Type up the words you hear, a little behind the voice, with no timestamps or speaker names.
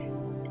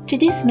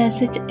Today's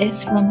message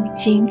is from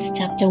James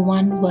chapter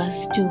 1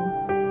 verse 2.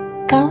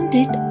 Count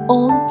it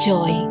all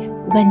joy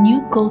when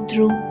you go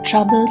through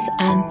troubles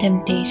and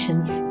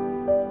temptations.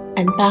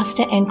 And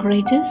Pastor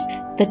encourages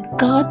that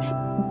God's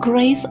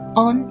grace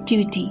on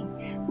duty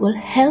will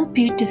help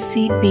you to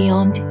see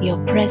beyond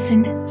your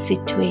present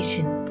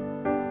situation.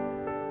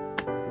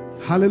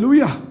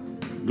 Hallelujah.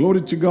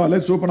 Glory to God.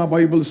 Let's open our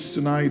Bibles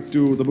tonight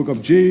to the book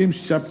of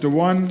James chapter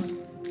 1.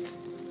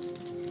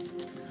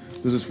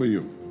 This is for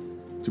you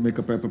to make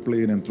a paper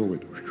plane and throw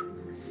it.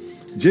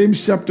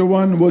 James chapter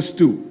 1 verse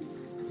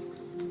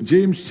 2.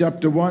 James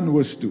chapter 1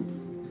 verse 2.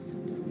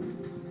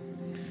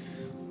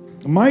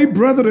 My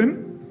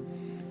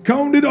brethren,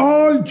 count it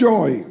all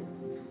joy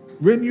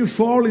when you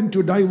fall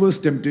into diverse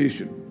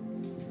temptation.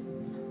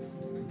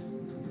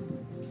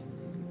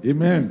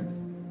 Amen.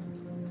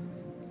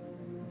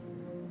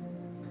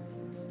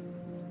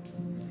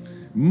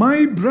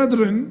 My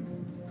brethren,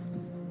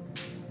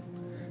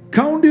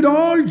 count it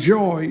all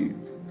joy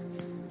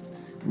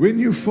when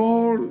you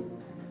fall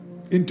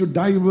into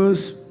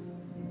diverse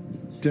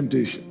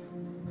temptation.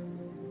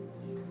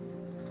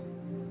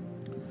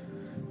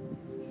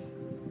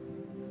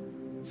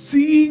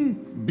 Seeing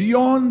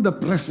beyond the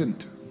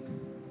present.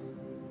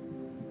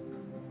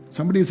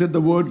 Somebody said the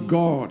word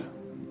God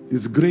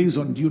is grace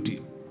on duty.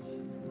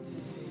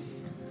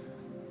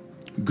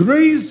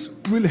 Grace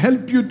will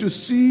help you to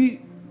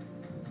see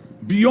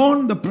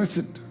beyond the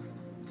present.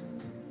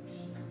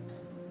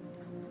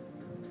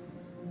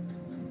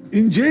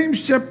 In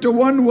James chapter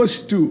 1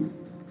 verse 2,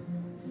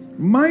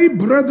 my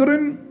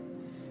brethren,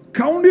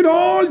 count it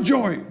all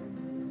joy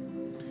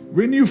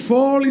when you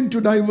fall into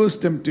diverse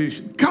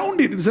temptation. Count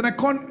it. It's an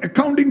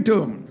accounting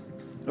term.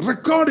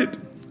 Record it.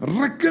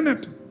 Reckon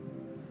it.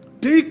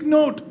 Take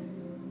note.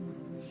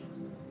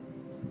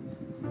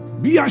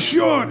 Be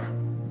assured.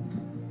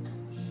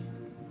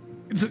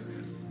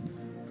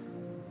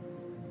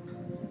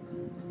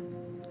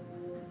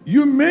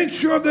 You make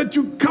sure that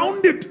you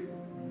count it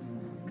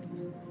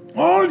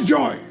all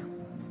joy.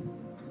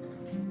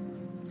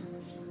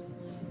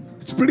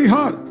 It's pretty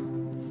hard,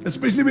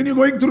 especially when you're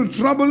going through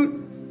trouble,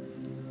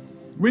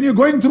 when you're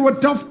going through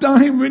a tough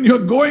time, when you're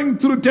going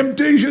through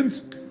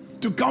temptations.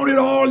 To count it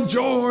all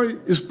joy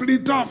is pretty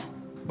tough,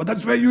 but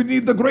that's where you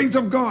need the grace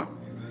of God.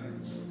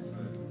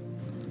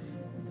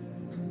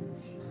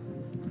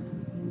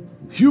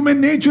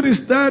 Human nature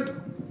is that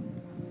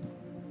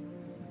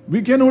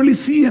we can only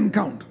see and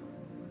count.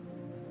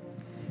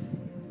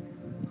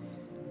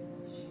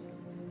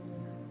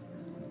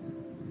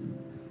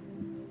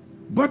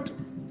 But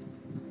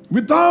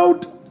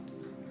without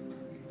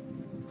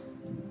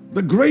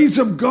the grace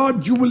of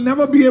God, you will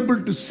never be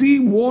able to see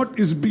what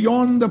is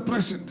beyond the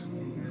present.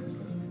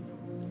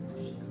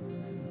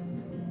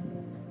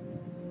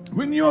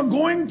 When you are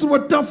going through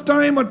a tough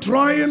time, a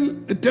trial,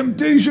 a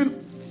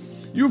temptation,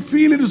 you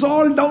feel it is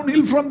all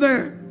downhill from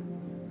there.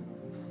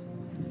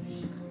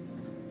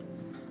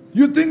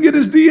 You think it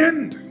is the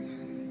end.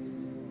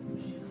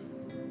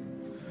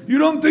 You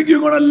don't think you're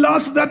going to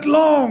last that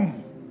long.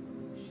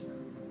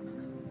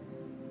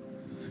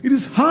 It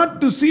is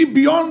hard to see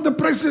beyond the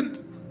present.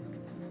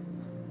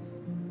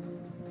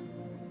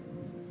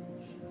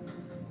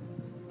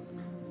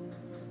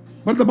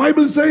 But the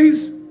Bible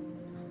says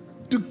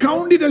to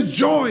count it as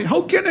joy.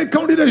 How can I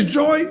count it as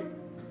joy?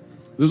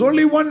 There's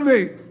only one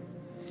way.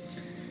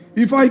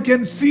 If I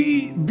can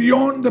see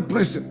beyond the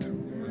present.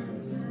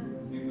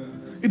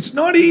 It's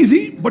not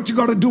easy, but you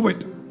got to do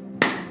it.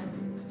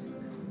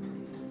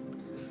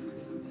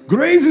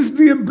 Grace is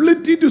the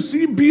ability to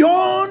see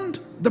beyond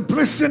the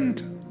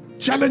present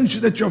challenge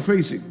that you're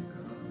facing.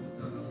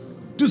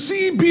 To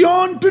see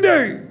beyond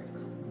today.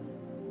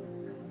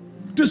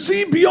 To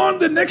see beyond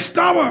the next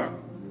hour.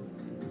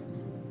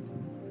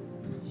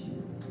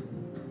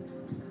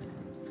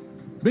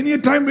 Many a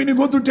time when you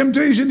go through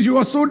temptations, you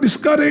are so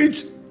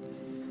discouraged.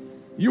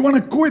 You want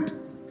to quit.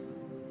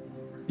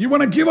 You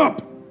want to give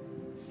up.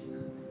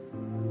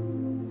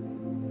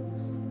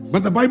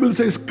 But the Bible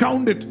says,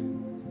 count it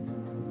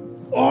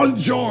all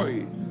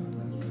joy.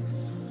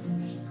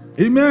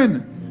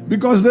 Amen.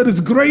 Because there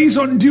is grace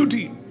on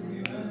duty.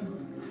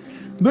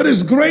 There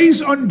is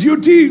grace on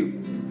duty.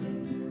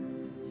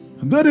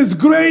 There is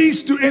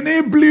grace to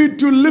enable you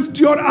to lift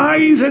your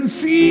eyes and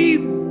see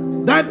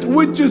that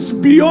which is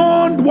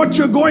beyond what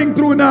you're going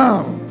through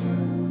now.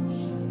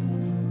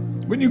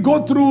 When you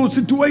go through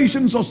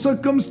situations or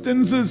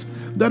circumstances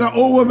that are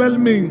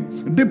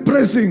overwhelming,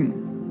 depressing,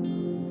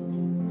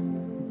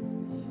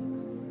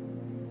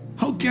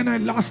 how can I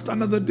last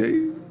another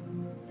day?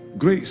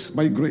 Grace,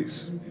 by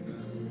grace.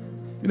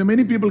 You know,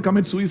 many people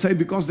commit suicide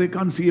because they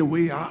can't see a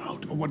way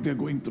out of what they're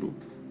going through.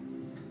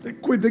 They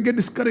quit, they get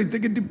discouraged, they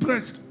get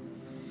depressed.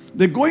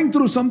 They're going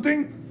through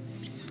something,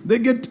 they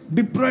get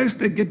depressed,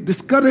 they get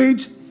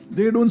discouraged,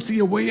 they don't see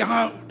a way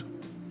out.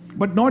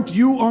 But not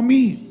you or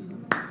me.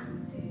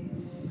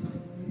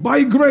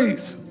 By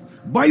grace,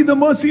 by the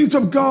mercies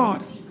of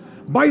God,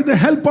 by the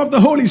help of the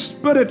Holy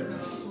Spirit,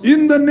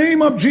 in the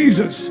name of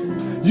Jesus,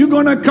 you're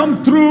going to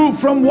come through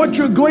from what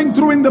you're going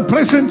through in the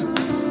present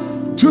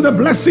to the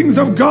blessings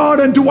of God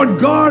and to what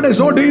God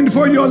has ordained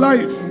for your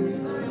life.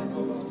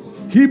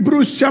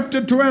 Hebrews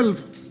chapter 12,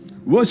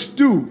 verse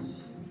 2.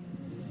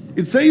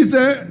 It says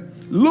there,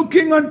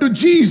 looking unto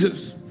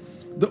Jesus,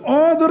 the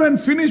author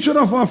and finisher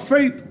of our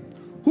faith,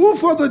 who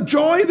for the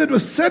joy that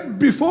was set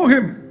before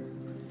him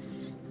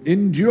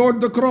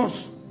endured the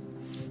cross,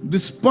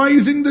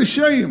 despising the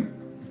shame,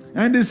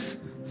 and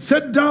is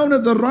set down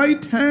at the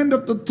right hand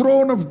of the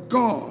throne of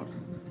God.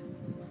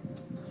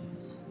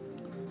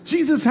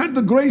 Jesus had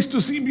the grace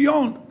to see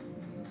beyond.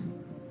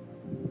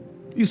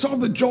 He saw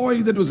the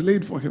joy that was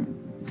laid for him.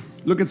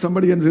 Look at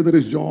somebody and say, there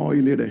is joy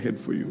laid ahead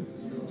for you.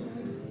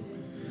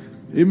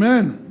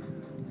 Amen.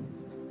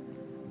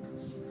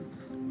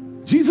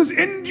 Jesus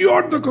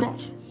endured the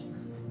cross.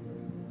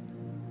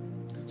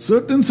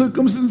 Certain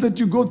circumstances that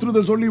you go through,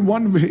 there's only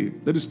one way,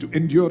 that is to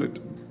endure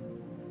it.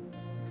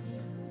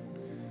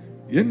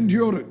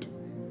 Endure it.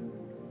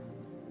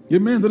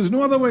 Amen. There is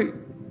no other way.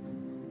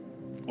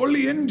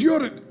 Only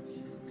endure it.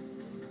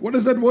 What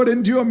does that word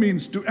endure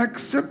means? To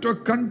accept or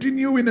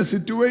continue in a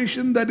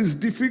situation that is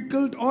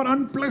difficult or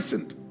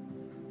unpleasant.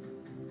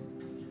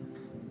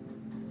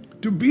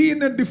 To be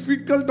in a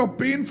difficult or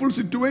painful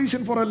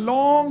situation for a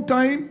long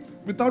time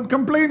without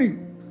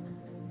complaining.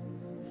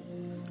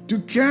 To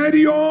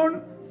carry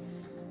on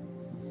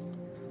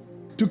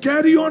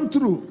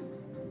through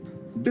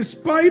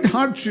despite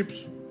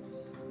hardships.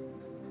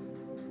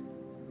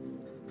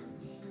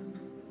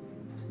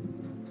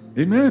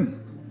 Amen.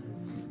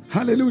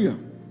 Hallelujah.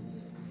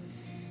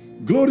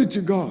 Glory to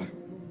God.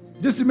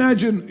 Just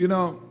imagine,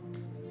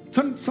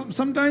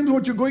 sometimes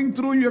what you're going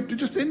through, you have to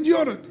just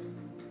endure it.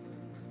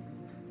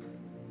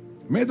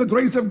 May the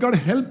grace of God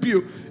help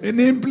you,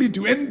 enable you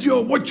to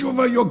endure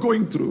whatever you're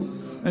going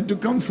through and to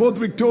come forth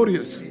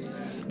victorious.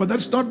 But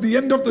that's not the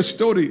end of the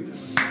story.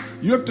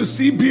 You have to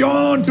see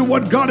beyond to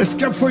what God has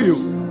kept for you.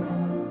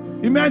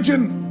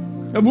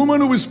 Imagine a woman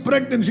who is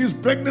pregnant. She is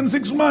pregnant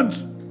 6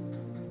 months.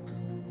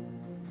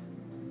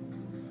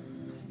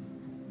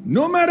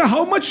 No matter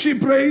how much she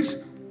prays,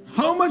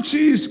 how much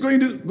she is going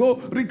to go,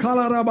 the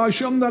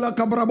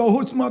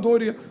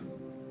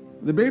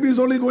baby is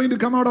only going to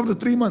come out after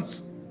 3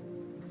 months.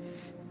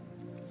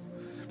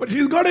 But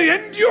she's got to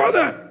endure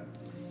that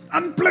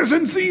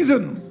unpleasant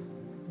season.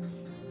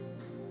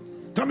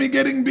 Tummy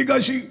getting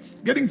bigger, she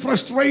getting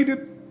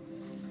frustrated.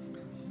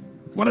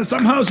 Want to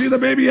somehow see the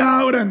baby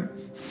out and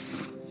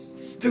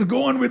just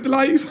go on with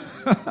life.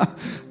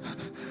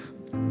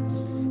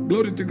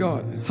 Glory to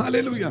God.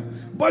 Hallelujah.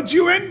 But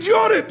you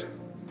endure it.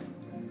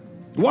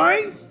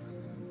 Why?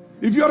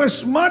 If you're a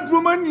smart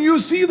woman, you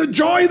see the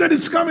joy that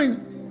is coming.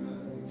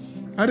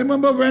 I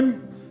remember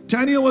when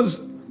Tanya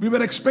we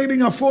were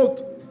expecting our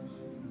fourth.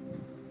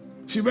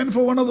 She went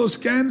for one of those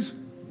scans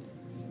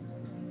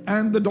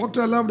and the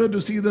doctor allowed her to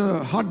see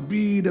the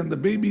heartbeat and the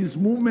baby's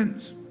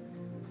movements.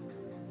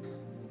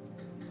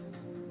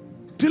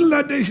 Till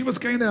that day she was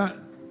kind of,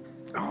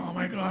 oh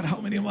my God,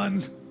 how many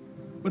months?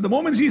 But the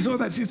moment she saw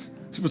that,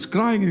 she was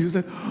crying and she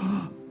said,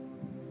 oh,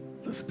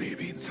 there's a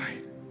baby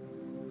inside.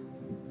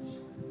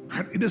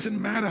 It doesn't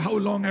matter how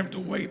long I have to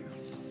wait.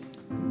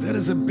 There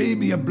is a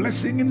baby, a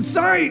blessing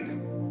inside.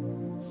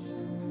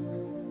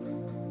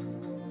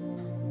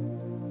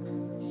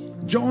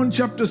 John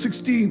chapter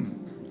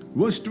 16,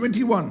 verse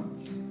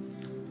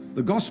 21.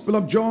 The Gospel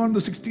of John, the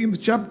 16th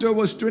chapter,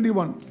 verse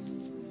 21.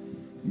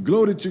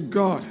 Glory to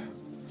God.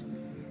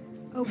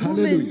 A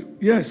Hallelujah. woman,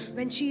 yes.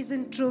 when she is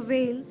in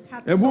travail,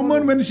 hath A sorrow,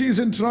 woman, when she is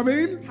in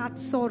travail, hath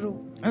sorrow,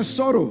 has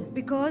sorrow.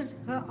 because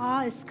her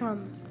hour is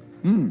come.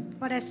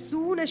 But as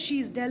soon as she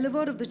is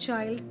delivered of the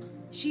child,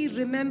 she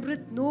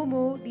remembereth no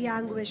more the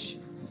anguish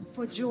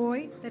for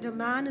joy that a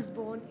man is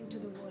born into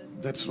the world.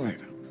 That's right.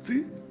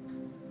 See?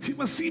 She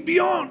must see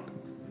beyond.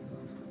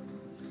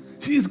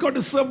 She's got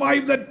to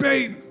survive that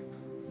pain.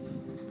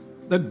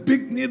 That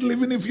big needle,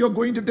 even if you're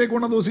going to take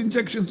one of those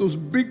injections, those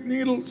big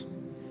needles.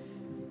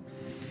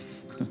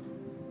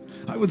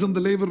 I was in the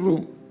labor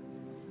room,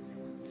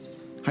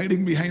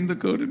 hiding behind the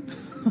curtain.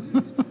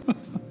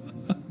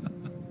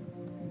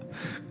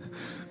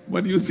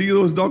 But you see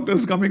those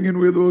doctors coming in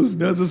with those,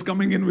 nurses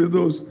coming in with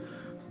those.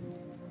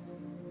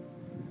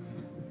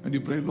 And you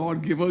pray,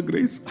 Lord, give her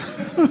grace.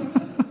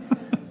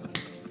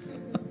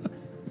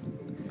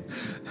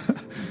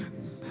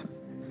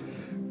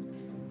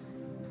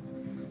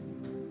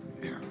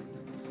 Yeah.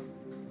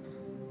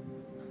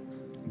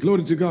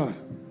 Glory to God.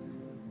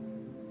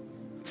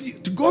 See,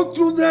 to go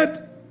through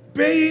that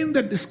pain,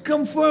 that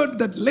discomfort,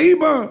 that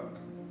labor,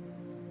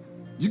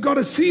 you got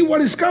to see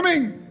what is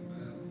coming.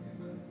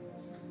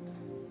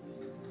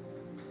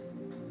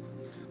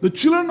 The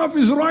children of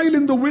Israel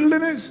in the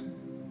wilderness,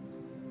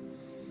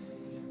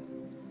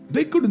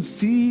 they couldn't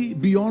see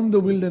beyond the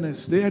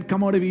wilderness. They had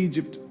come out of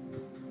Egypt.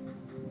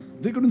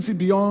 They couldn't see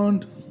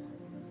beyond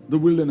the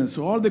wilderness.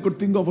 So all they could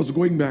think of was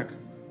going back.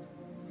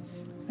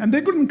 And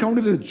they couldn't count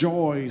it as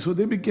joy. So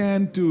they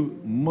began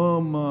to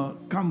murmur,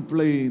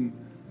 complain,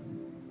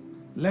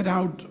 let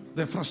out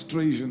their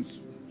frustrations.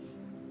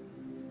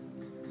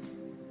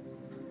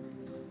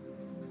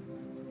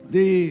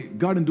 They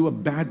got into a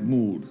bad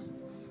mood.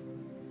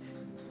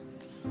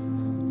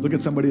 Look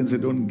at somebody and say,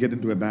 don't get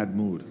into a bad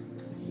mood.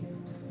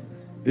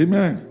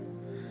 Amen.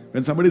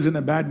 When somebody is in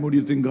a bad mood,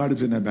 you think God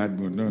is in a bad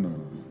mood. No, no,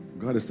 no.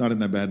 God is not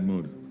in a bad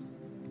mood.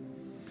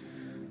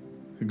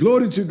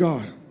 Glory to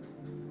God.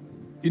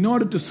 In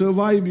order to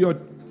survive your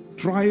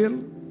trial,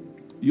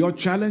 your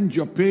challenge,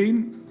 your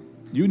pain,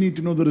 you need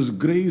to know there is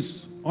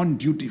grace on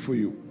duty for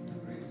you.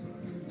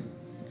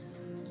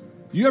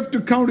 You have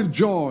to count it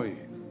joy,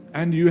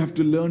 and you have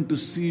to learn to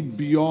see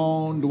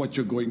beyond what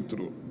you're going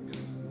through.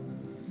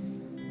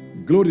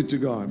 Glory to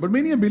God. But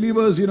many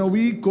believers,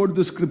 we quote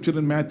the scripture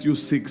in Matthew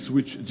 6,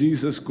 which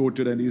Jesus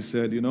quoted, and he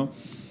said,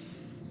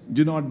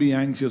 do not be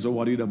anxious or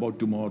worried about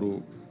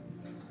tomorrow,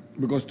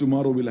 because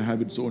tomorrow will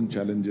have its own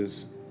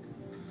challenges.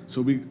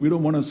 So we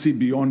don't want to see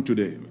beyond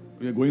today.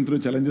 We are going through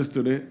challenges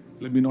today.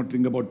 Let me not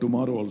think about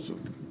tomorrow also.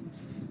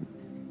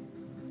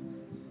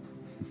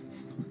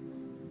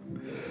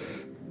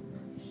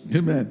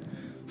 Amen.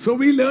 So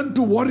we learn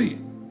to worry.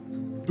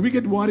 We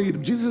get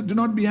worried. Jesus said, do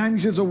not be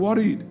anxious or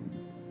worried.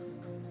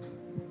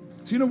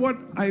 So you know what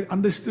I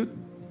understood?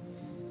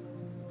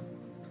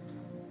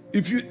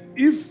 If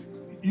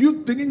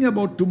you thinking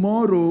about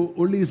tomorrow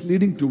only is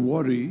leading to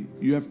worry,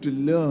 you have to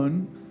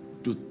learn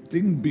to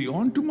think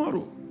beyond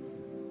tomorrow.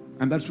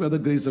 And that's where the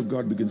grace of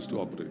God begins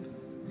to operate.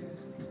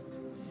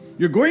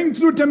 You're going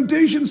through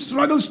temptation,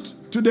 struggles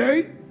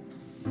today.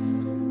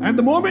 And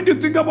the moment you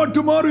think about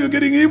tomorrow, you're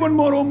getting even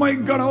more, oh my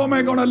God, how am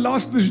I going to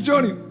last this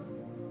journey?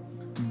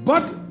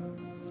 But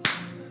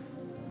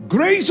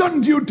grace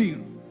on duty.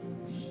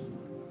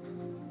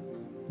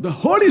 The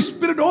Holy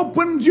Spirit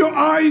opens your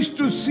eyes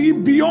to see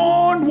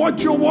beyond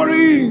what you're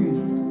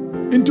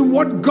worrying into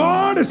what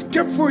God has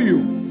kept for you.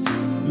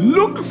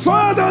 Look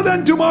farther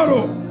than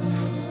tomorrow.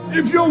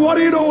 If you're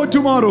worried over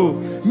tomorrow,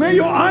 may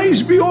your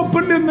eyes be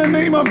opened in the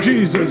name of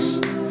Jesus.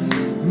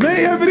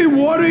 May every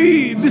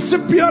worry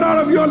disappear out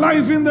of your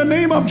life in the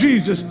name of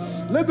Jesus.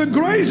 Let the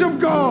grace of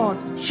God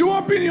show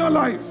up in your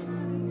life.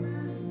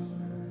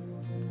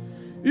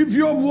 If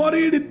you're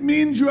worried, it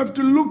means you have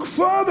to look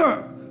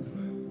further.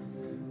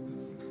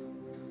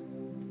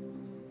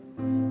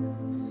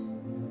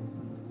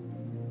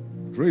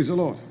 Praise the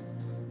Lord.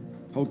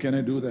 How can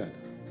I do that?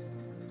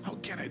 How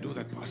can I do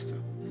that, Pastor?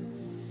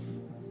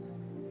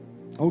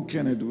 How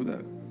can I do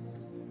that?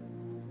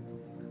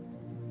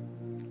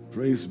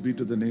 Praise be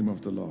to the name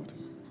of the Lord.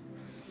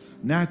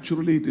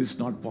 Naturally, it is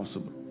not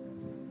possible.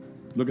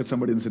 Look at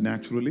somebody and say,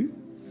 naturally,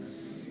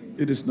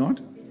 it is not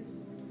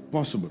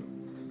possible.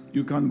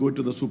 You can't go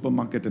to the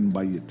supermarket and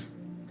buy it.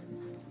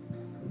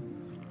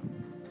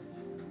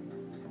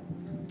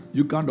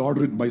 You can't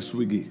order it by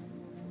Swiggy.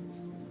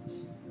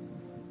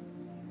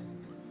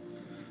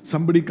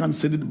 Somebody can't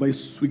send it by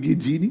Swiggy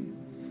Genie.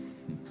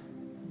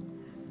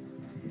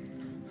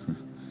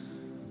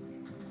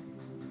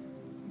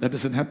 That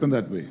doesn't happen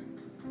that way.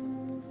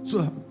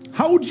 So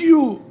how do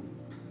you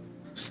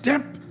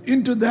step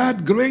into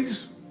that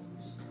grace?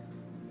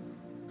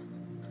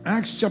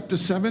 Acts chapter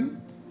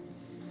 7,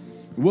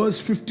 verse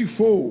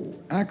 54.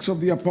 Acts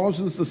of the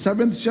Apostles, the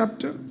 7th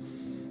chapter,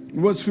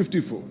 verse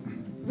 54.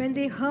 When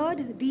they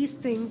heard these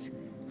things,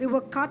 they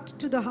were cut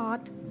to the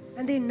heart,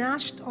 and they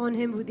gnashed on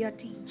him with their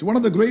teeth. So one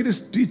of the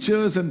greatest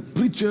teachers and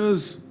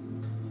preachers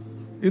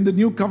in the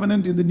New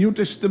Covenant, in the New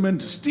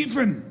Testament,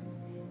 Stephen.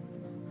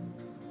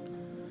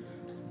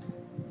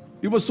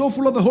 He was so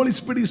full of the Holy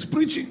Spirit, he's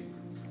preaching.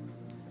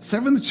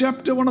 7th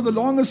chapter, one of the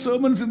longest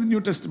sermons in the New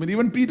Testament.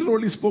 Even Peter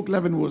only spoke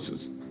 11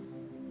 verses.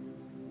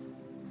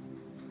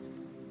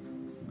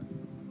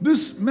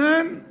 This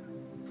man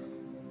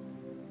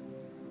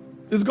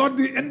has got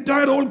the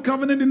entire old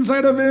covenant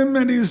inside of him,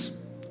 and he's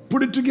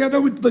put it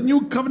together with the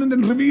new covenant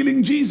and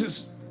revealing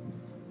Jesus.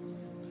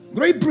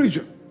 Great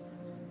preacher.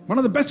 One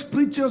of the best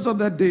preachers of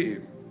that day.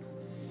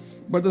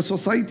 But the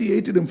society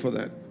hated him for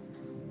that.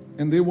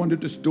 And they wanted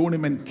to stone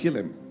him and kill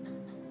him.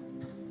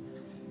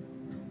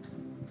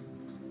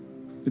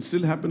 It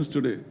still happens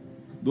today.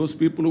 Those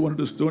people who wanted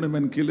to stone him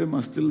and kill him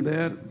are still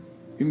there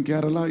in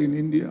Kerala, in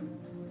India.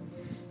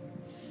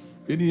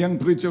 Any young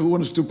preacher who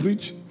wants to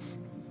preach,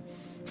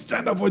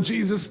 stand up for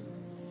Jesus,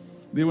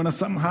 they want to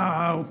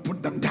somehow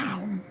put them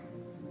down.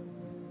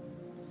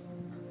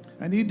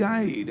 And he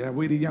died, a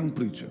very young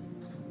preacher.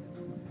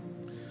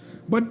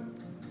 But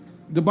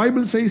the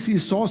Bible says he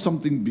saw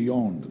something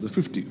beyond, the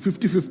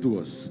 55th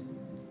verse.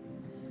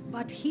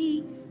 But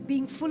he,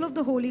 being full of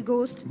the Holy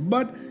Ghost,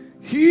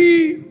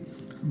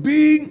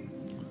 being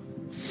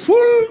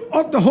full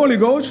of the Holy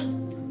Ghost,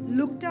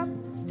 looked up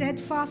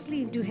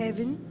steadfastly into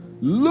heaven,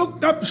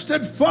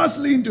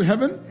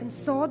 and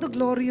saw the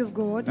glory of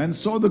God,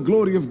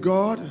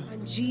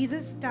 and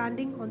Jesus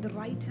standing on the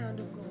right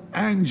hand of God.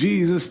 And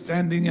Jesus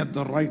standing at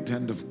the right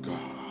hand of God.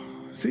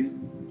 See?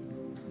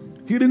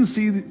 He didn't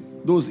see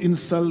those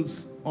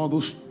insults or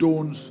those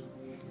stones.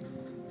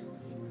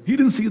 He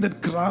didn't see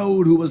that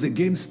crowd who was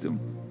against him.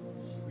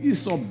 He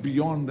saw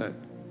beyond that.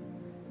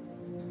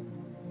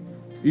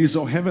 He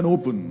saw heaven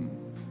open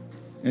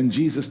and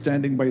Jesus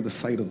standing by the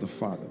side of the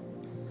Father.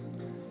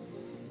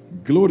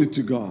 Glory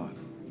to God.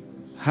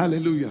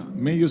 Hallelujah.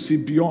 May you see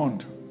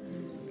beyond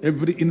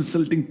every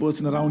insulting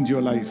person around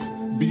your life,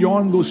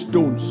 beyond those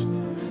stones,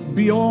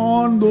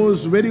 beyond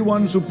those very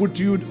ones who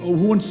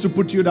wants to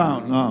put you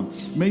down.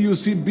 May you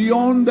see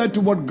beyond that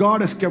to what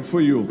God has kept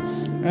for you.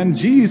 And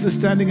Jesus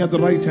standing at the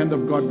right hand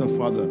of God the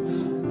Father.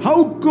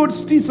 How could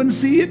Stephen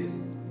see it?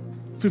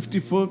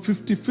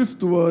 55th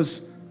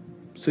verse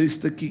says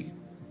the key.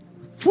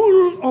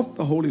 Full of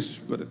the Holy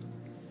Spirit.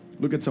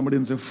 Look at somebody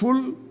and say,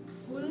 full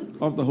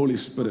of the Holy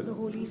Spirit. The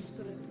Holy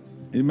Spirit.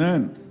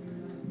 Amen.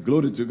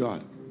 Glory to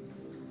God.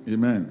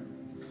 Amen.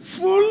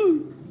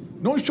 Full,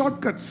 no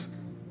shortcuts.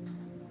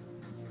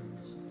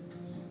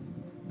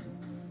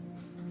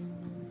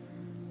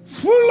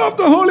 Full of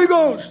the Holy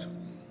Ghost.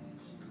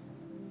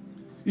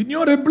 In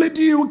your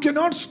ability, you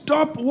cannot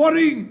stop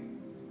worrying.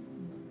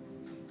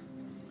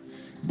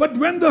 But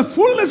when the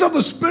fullness of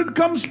the Spirit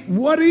comes,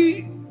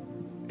 worry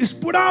is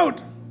put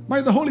out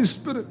by the Holy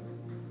Spirit.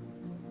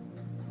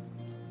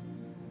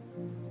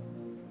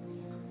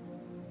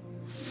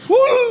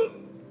 Full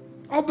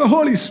of the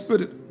Holy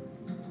Spirit.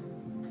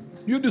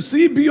 You have to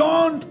see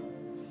beyond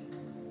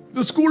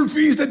the school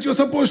fees that you're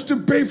supposed to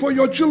pay for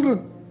your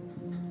children.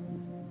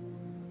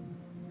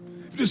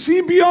 You have to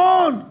see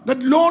beyond that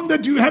loan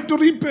that you have to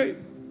repay.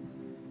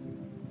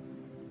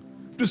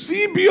 To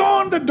see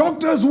beyond the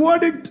doctor's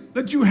verdict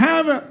that you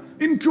have an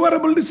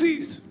incurable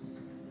disease.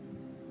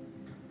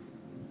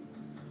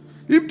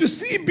 You have to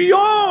see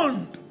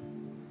beyond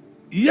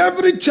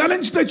every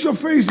challenge that you're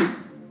facing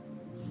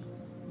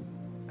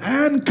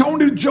and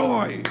count it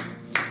joy.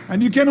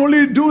 And you can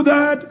only do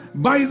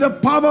that by the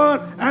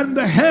power and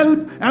the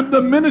help and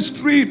the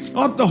ministry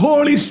of the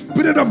Holy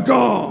Spirit of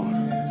God.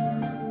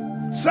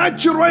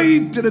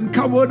 Saturated and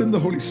covered in the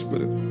Holy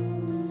Spirit.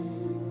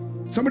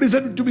 Somebody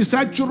said to be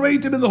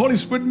saturated in the Holy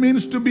Spirit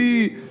means to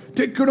be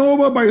taken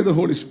over by the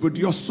Holy Spirit,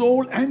 your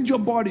soul and your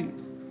body.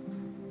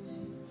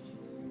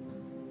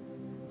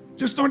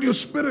 Just not your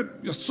spirit,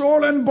 your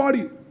soul and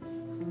body.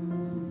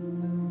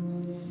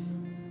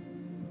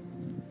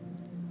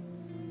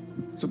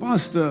 So,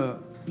 Pastor,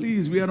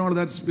 please, we are not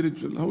that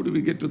spiritual. How do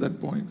we get to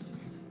that point?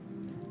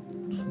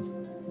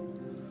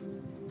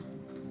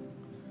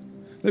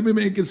 Let me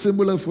make it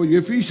simpler for you.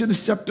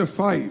 Ephesians chapter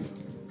 5.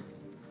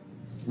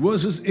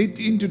 Verses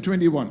 18 to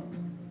 21.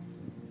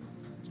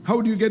 How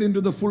do you get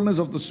into the fullness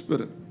of the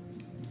Spirit?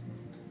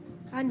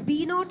 And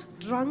be not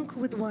drunk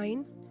with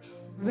wine,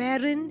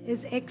 wherein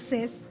is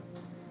excess,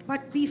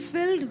 but be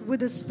filled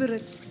with the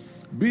Spirit.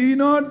 Be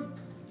not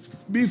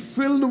be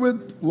filled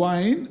with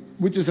wine,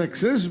 which is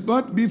excess,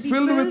 but be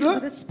filled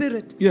with the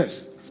Spirit.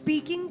 Yes.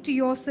 Speaking to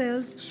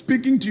yourselves.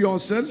 Speaking to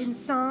yourselves. In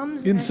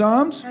psalms.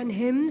 And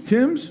hymns.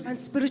 And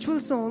spiritual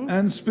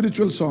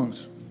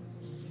songs.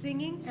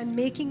 Singing and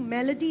making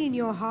melody in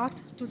your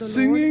heart to the Lord.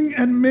 Singing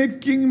and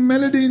making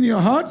melody in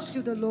your heart.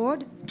 To the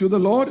Lord. To the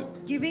Lord.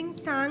 Giving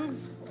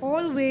thanks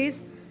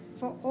always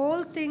for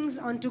all things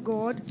unto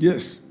God.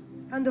 Yes.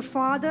 And the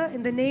Father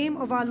in the name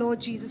of our Lord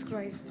Jesus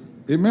Christ.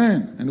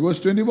 Amen. And verse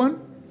 21.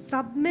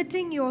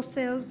 Submitting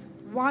yourselves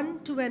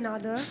one to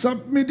another.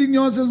 Submitting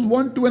yourselves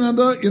one to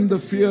another in the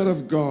fear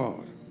of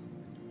God.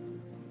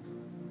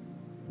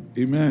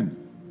 Amen.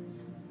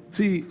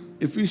 See,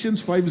 Ephesians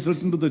 5 is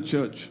written to the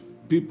church.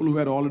 People who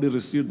had already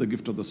received the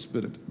gift of the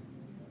Spirit.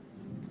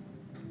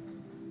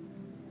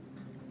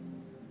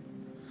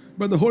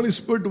 But the Holy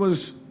Spirit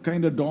was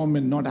kind of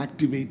dormant, not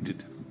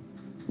activated.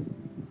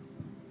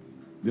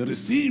 They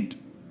received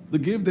the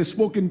gift, they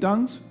spoke in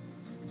tongues,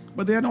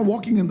 but they are not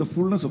walking in the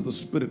fullness of the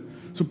Spirit.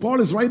 So Paul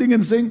is writing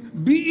and saying,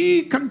 be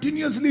ye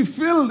continuously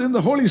filled in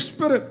the Holy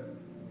Spirit.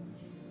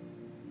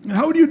 And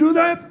how do you do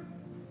that?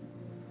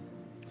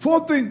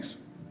 4 things.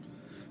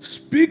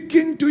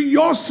 Speaking to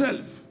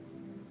yourself.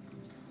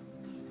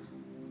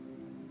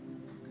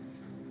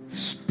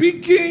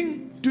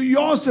 Speaking to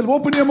yourself.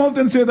 Open your mouth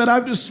and say that I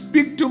have to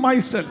speak to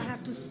myself. I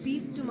have to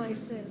speak to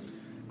myself.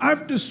 I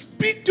have to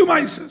speak to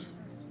myself.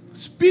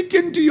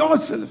 Speaking to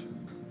yourself.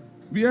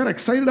 We are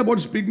excited about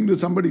speaking to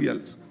somebody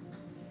else.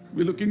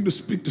 We're looking to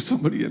speak to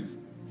somebody else.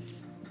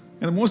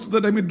 And most of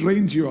the time it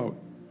drains you out.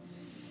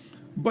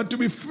 But to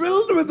be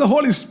filled with the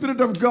Holy Spirit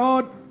of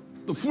God,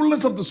 the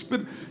fullness of the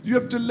Spirit, you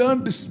have to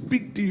learn to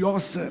speak to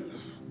yourself.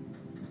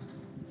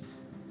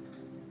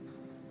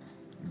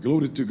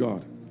 Glory to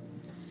God.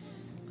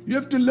 You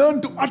have to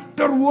learn to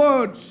utter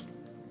words.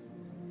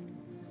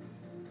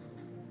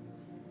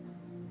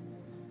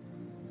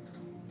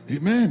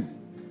 Amen.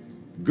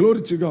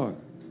 Glory to God.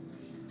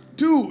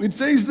 2, it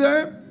says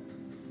there,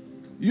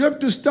 you have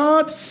to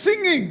start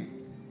singing.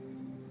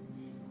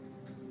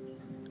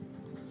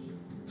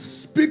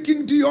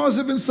 Speaking to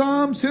yourself in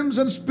psalms, hymns,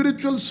 and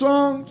spiritual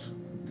songs.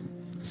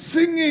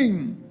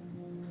 Singing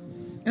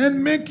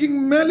and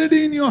making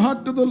melody in your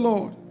heart to the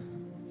Lord.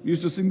 We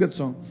used to sing that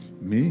song.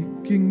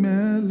 Making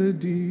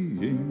melody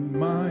in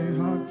my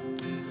heart.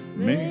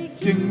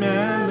 Making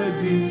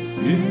melody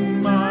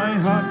in my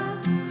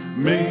heart.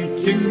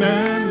 Making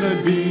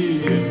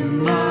melody in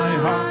my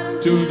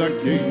heart to the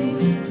King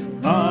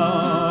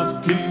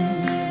of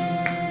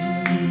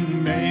Kings.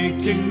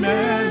 Making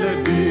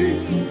melody.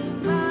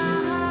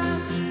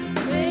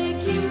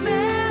 Making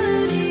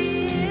melody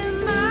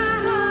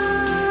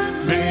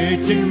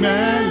making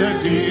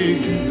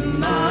melody in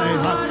my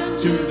heart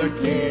to the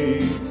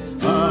King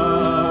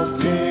of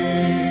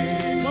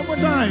Kings. One more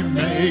time.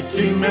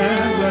 Making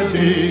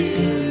melody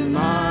in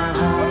my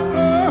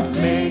heart.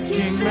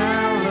 Making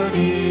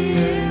melody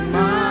in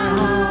my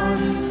heart.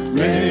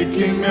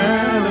 Making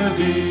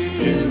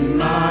melody in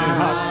my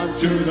heart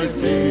to the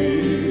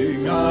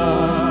King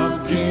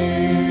of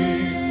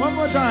Kings. One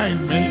more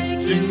time.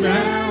 Making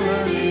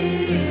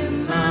melody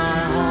in my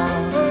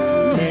heart.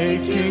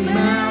 Making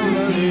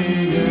melody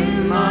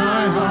in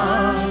my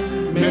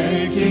heart.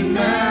 Making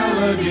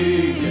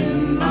melody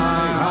in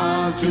my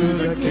heart to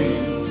the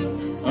King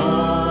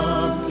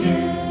of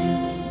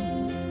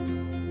Kings.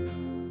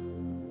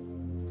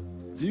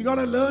 So you got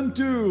to learn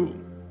to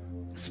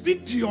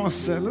speak to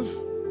yourself,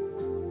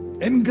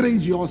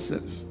 encourage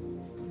yourself.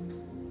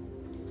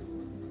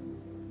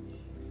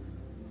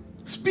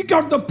 Speak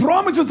out the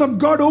promises of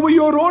God over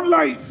your own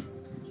life.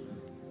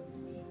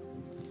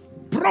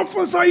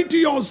 Prophesy to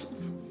yourself.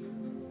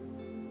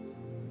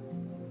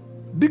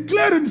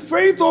 Declare in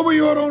faith over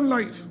your own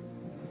life.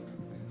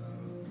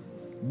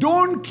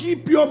 Don't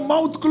keep your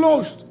mouth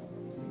closed.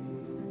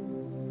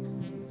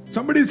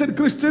 Somebody said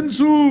Christians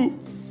who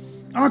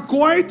are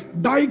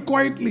quiet die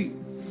quietly.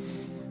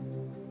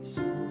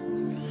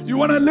 You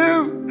want to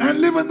live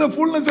and live in the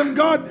fullness of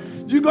God,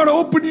 you got to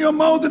open your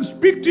mouth and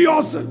speak to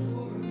yourself.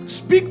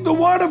 Speak the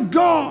word of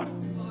God.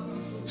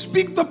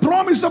 Speak the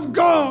promise of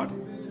God.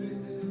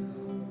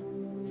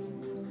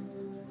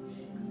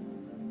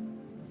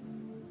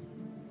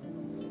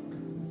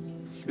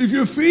 If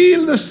you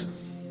feel this,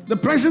 the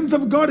presence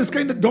of God is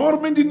kind of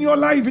dormant in your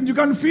life and you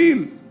can't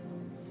feel,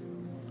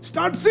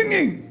 start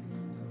singing.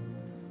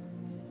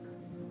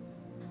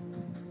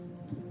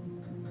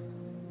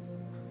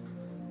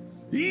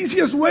 The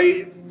easiest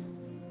way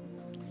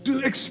to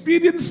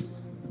experience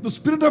the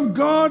Spirit of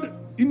God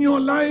in your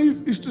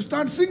life is to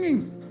start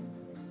singing.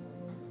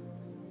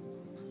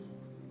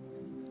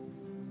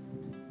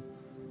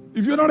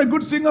 If you're not a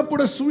good singer, put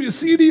a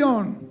CD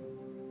on.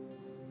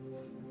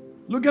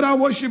 Look at our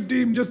worship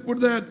team, just put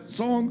their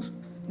songs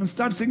and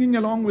start singing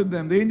along with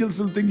them. The angels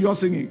will think you're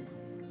singing.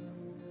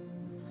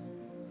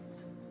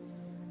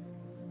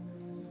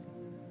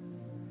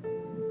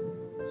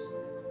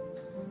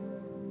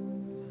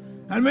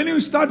 And when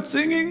you start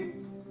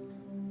singing,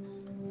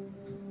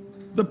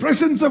 the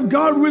presence of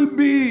God will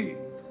be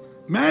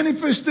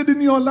manifested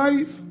in your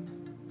life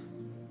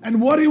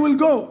and worry will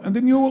go. And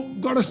then you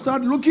got to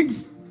start looking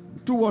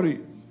to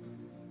worry.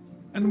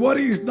 And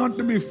worry is not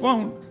to be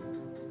found.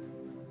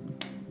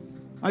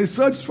 I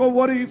searched for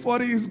worry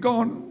is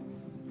gone.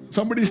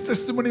 Somebody's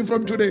testimony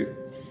from today.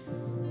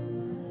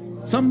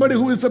 Somebody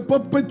who is a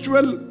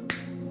perpetual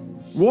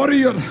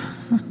warrior.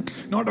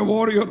 Not a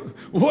warrior.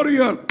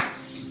 Warrior.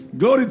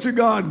 Glory to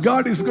God.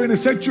 God is going to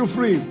set you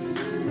free.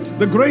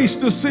 The grace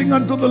to sing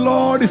unto the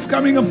Lord is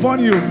coming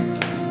upon you.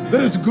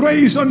 There is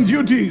grace on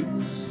duty.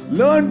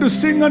 Learn to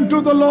sing unto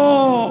the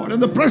Lord,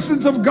 and the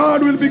presence of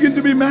God will begin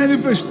to be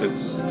manifested.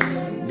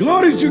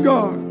 Glory to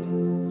God.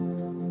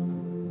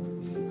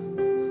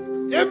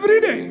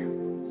 Every day.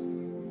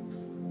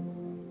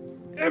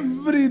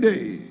 Every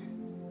day.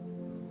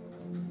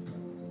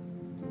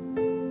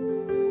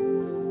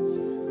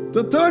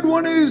 The third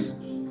one is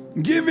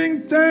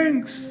giving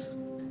thanks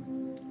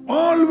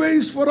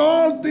always for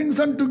all things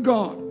unto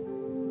God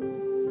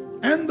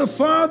and the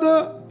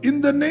Father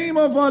in the name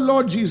of our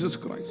Lord Jesus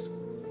Christ.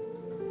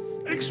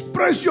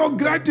 Express your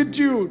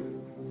gratitude.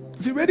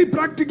 It's a very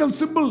practical,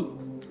 simple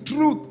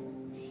truth.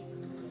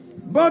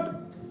 But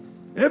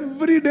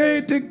every day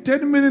take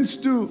 10 minutes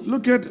to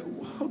look at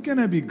how can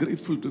I be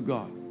grateful to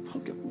God?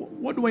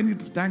 What do I need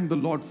to thank the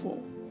Lord for?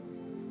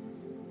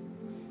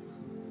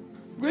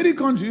 Very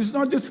conscious. It's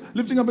not just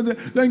lifting up and saying,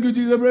 thank you,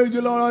 Jesus, praise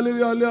you, Lord,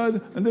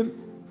 hallelujah, and then,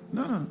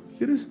 no.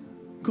 It is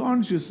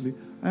consciously,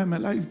 I am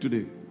alive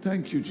today.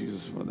 Thank you,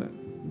 Jesus, for that.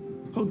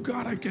 Oh,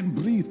 God, I can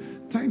breathe.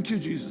 Thank you,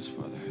 Jesus,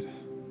 for that.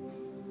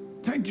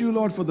 Thank you,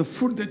 Lord, for the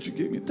food that you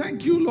gave me.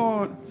 Thank you,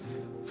 Lord,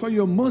 for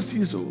your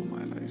mercies over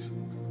my life.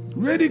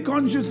 Very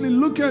consciously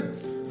look at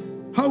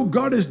how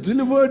God has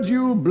delivered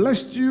you,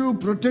 blessed you,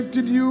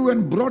 protected you,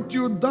 and brought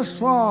you thus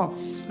far.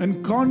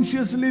 And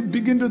consciously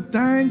begin to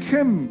thank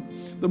Him.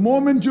 The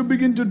moment you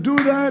begin to do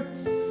that,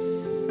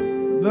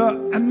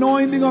 the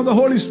anointing of the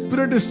Holy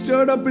Spirit is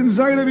stirred up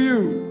inside of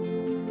you.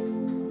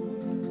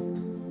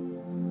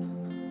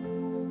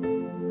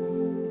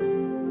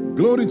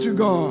 Glory to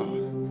God.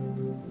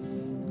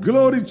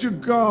 Glory to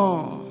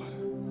God.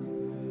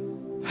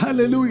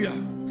 Hallelujah.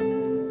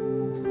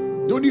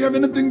 Don't you have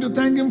anything to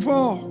thank Him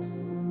for?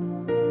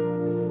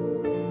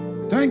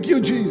 Thank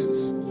you, Jesus.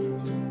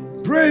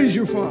 Praise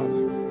you, Father.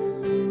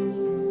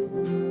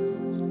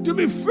 To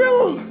be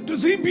filled, to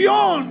see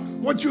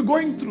beyond what you're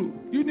going through,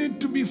 you need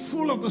to be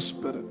full of the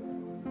Spirit.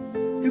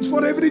 It's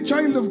for every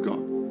child of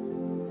God.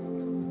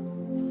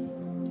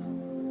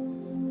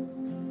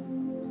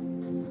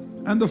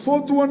 And the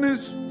fourth one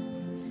is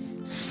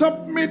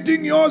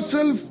submitting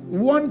yourself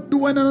one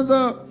to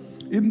another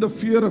in the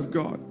fear of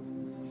God.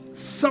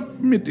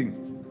 Submitting.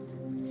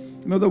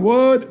 You know, the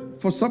word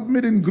for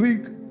submit in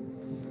Greek,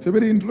 it's a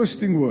very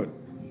interesting word.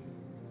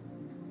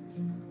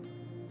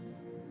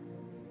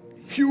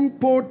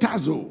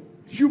 Hupotazo.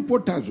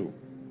 Hupotazo.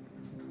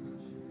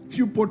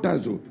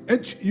 Hupotazo.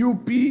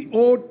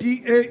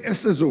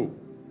 Hupotasso.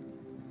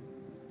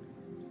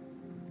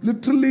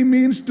 Literally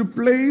means to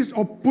place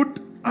or put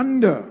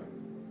under.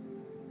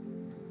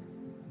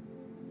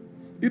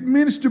 It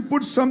means to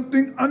put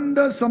something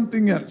under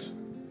something else.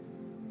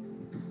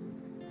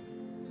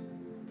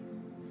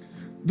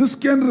 This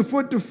can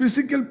refer to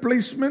physical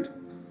placement,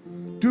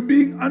 to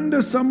being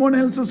under someone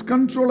else's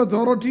control,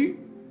 authority,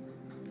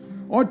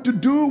 or to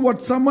do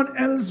what someone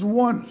else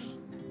wants.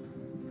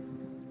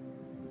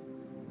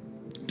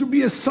 To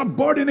be a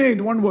subordinate,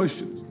 one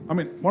version.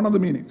 One of the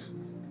meanings.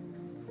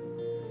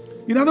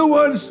 In other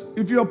words,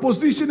 if your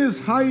position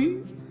is high,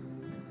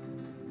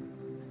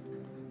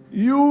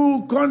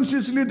 you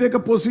consciously take a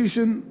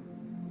position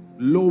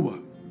lower.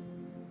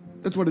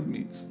 That's what it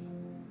means.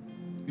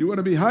 You want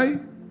to be high,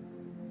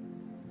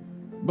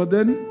 but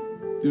then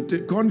you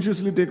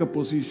consciously take a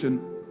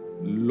position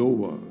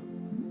lower.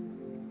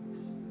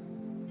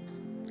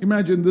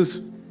 Imagine this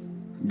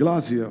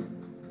glass here.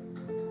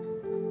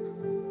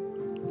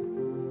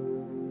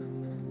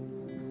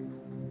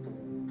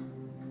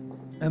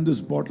 And this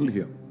bottle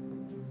here.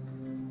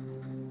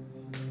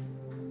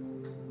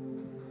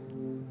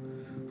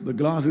 The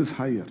glass is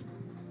higher.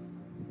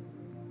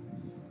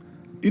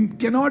 It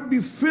cannot be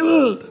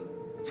filled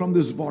from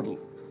this bottle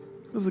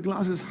because the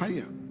glass is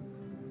higher.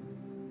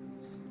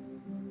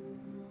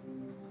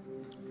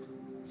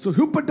 So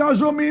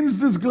hupotasso means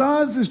this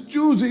glass is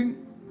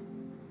choosing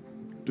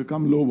to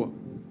come lower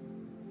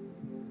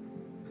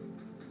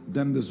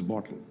than this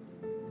bottle.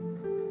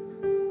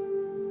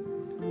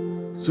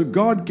 So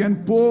God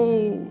can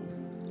pour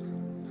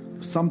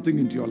something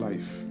into your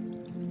life.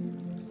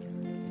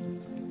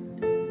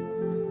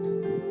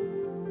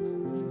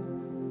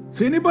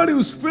 So anybody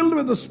who's filled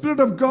with the Spirit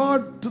of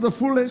God to the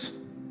fullest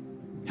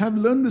have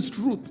learned this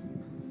truth.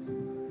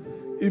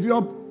 If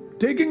you're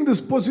taking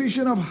this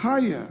position of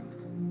higher,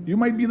 you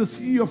might be the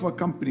CEO of a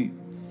company.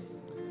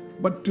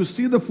 But to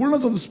see the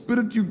fullness of the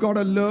Spirit, you got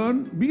to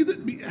learn.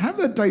 Have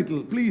that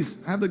title, please.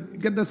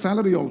 Get that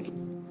salary also.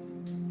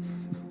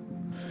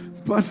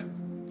 But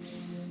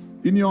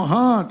in your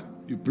heart,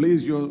 you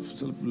place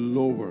yourself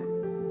lower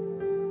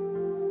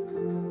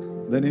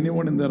than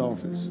anyone in that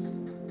office.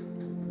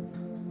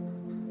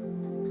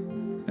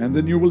 And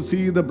then you will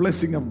see the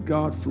blessing of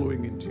God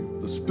flowing into you,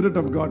 the Spirit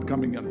of God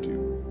coming unto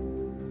you.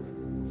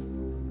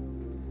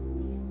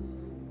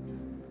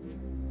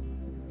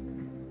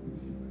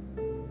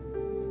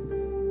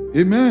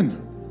 Amen.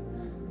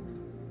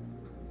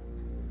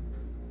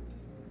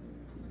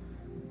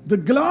 The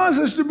glass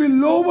has to be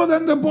lower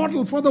than the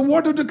bottle for the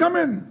water to come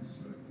in.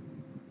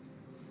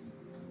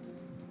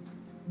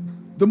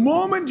 The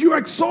moment you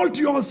exalt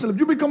yourself,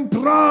 you become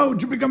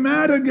proud, you become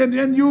arrogant,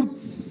 and you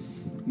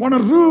want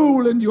to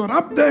rule, and you are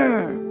up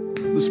there,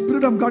 the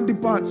Spirit of God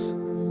departs.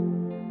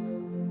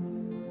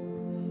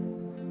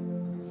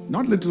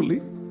 Not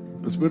literally.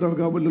 The Spirit of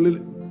God will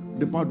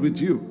depart with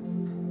you,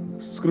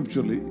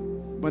 scripturally,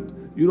 but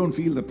you don't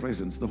feel the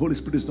presence. The Holy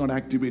Spirit is not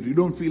activated. You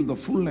don't feel the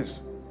fullness.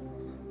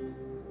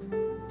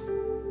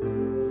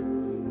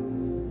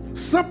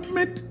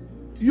 Submit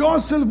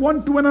yourself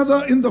one to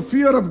another in the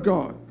fear of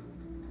God.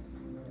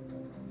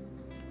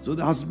 So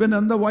the husband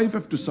and the wife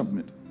have to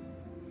submit.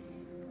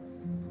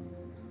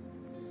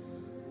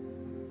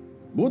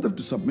 Both have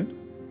to submit.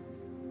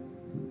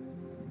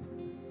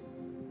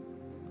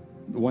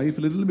 The wife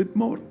a little bit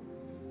more.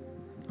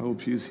 I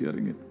hope she is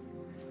hearing it.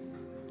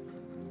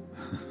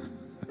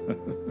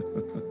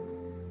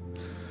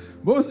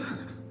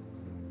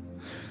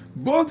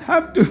 Both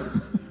have to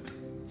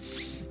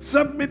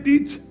submit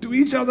to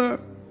each other,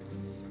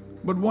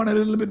 but one a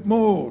little bit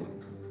more.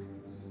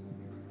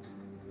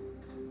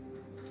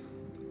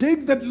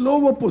 Take that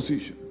lower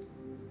position.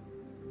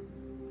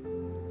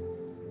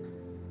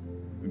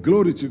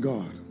 Glory to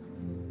God.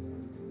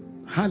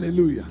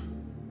 Hallelujah.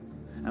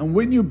 And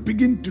when you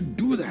begin to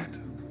do that,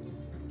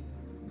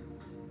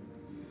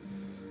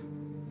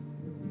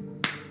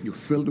 you're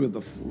filled with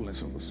the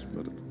fullness of the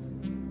Spirit.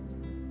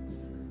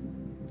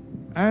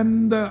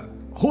 And the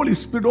Holy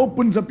Spirit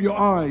opens up your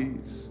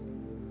eyes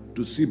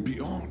to see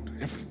beyond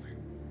everything.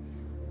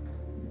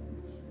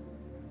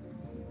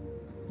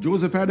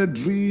 Joseph had a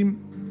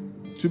dream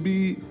to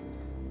be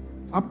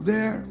up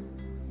there,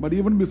 but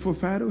even before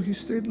Pharaoh, he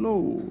stayed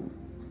low.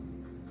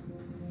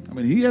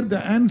 He had the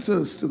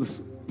answers to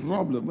this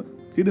problem, but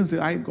he didn't say,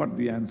 I got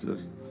the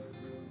answers.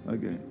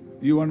 Okay,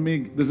 you want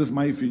me, this is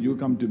my field, you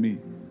come to me.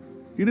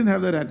 He didn't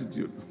have that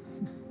attitude.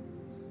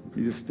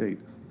 He just stayed.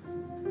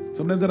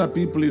 Sometimes there are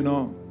people,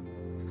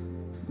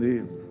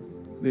 they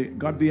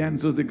got the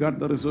answers, they got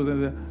the resources,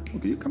 and they say,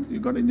 okay, you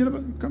got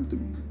engineer, come to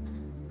me.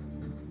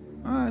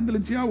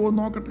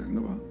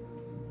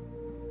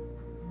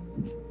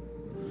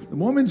 The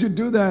moment you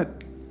do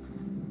that,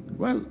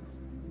 well,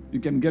 you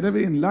can get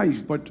away in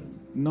life, but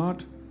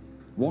not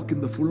walk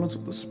in the fullness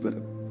of the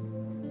Spirit.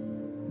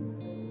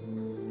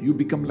 You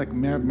become like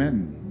mere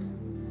men.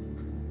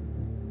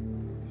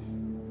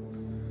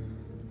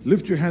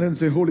 Lift your hand and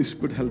say, Holy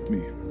Spirit, help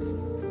me.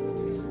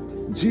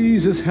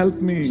 Jesus, help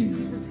me.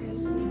 Jesus, help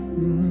me.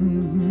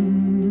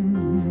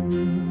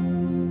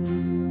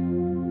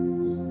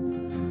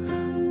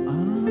 I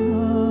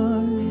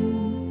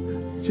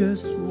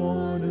just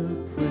want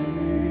to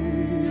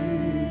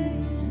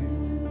praise you.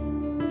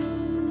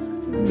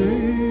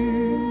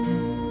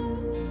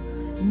 Lift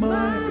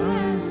my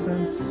eyes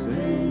and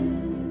say,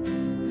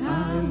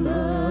 I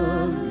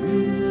love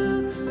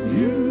you.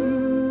 You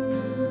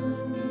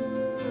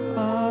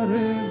are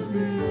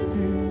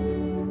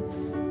everything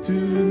to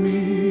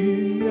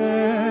me,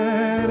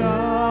 and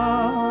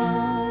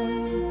I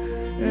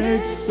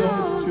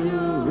exalt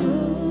your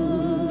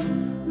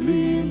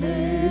holy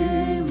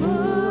name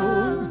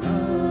on high.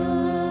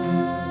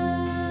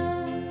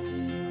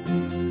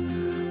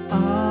 I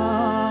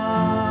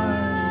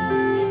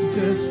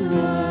just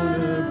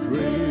wanna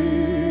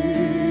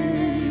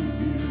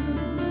praise you.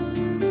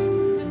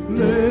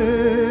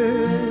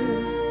 Lift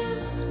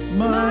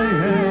my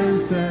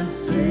hands and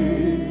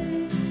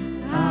say,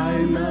 I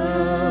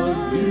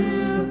love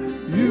you.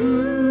 You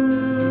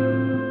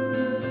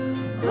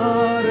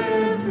are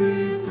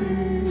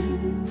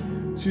everything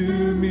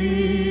to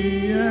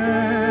me,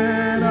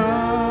 and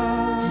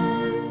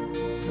I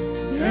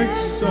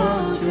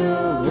exalt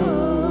your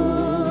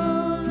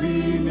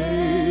holy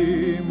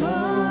name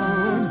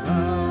on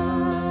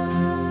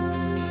high.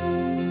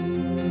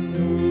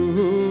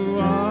 Oh,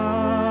 I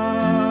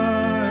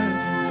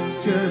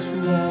just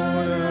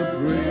wanna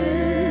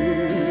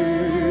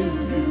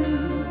praise you.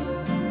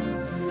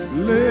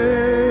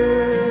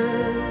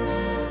 Lift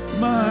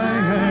my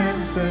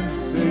hands and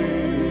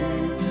say,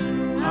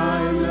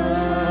 I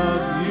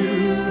love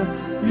you.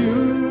 You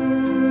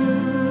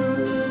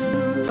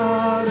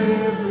are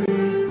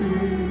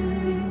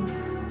everything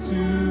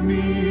to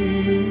me,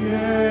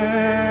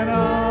 and I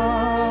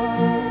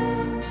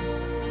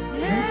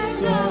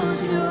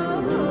exalt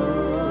your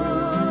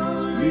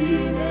holy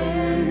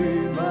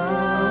name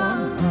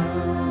on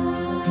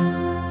high.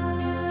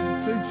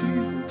 Say,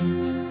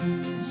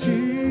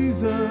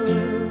 Jesus,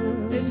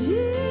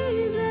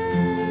 Jesus,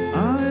 I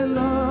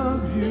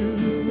love you.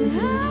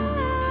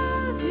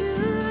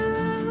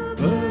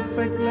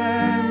 Perfect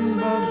Lamb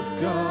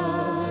of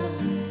God,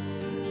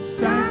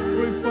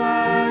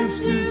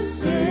 sacrifice to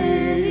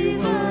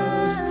save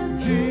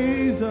us.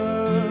 Jesus,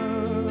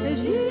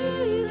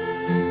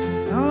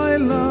 I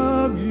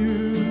love you.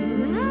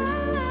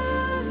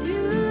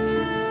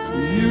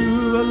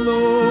 You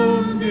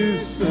alone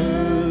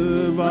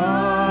deserve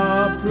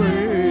our praise.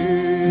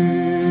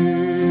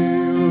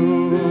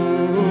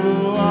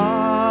 Oh, I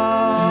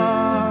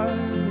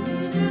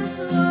Just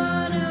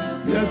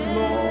wanna Yes,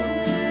 Lord.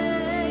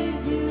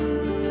 praise you.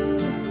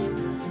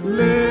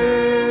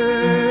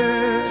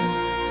 Lift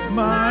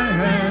my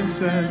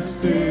hands and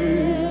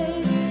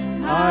say,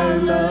 I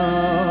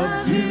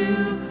love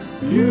you.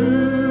 You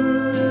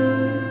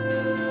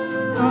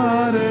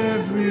are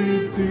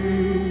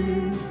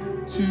everything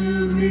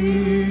to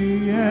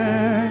me,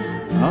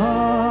 and I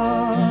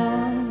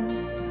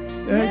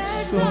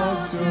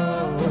exalt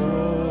your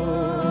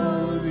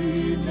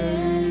holy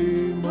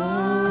name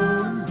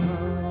on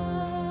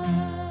high.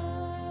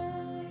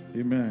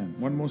 Amen.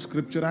 One more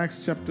scripture,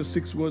 Acts chapter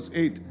 6, verse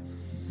 8.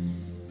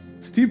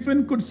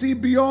 Stephen could see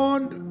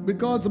beyond,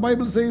 because the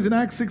Bible says in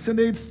Acts 6 and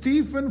 8,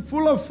 Stephen,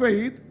 full of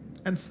faith,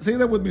 and say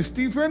that with me,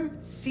 Stephen,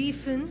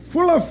 Stephen,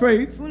 full of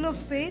faith full of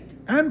faith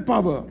and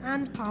power,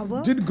 and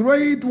power, did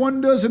great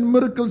wonders and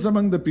miracles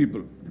among the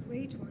people.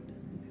 great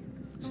wonders and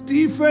miracles.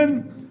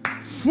 Stephen,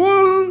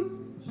 full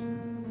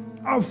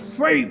of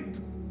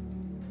faith.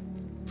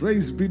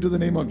 Praise be to the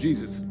name of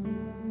Jesus.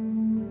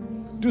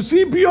 To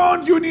see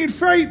beyond, you need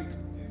faith.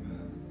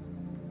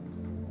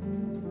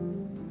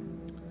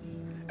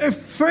 A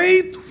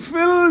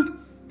faith-filled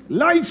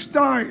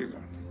lifestyle.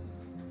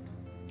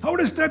 How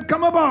does that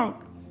come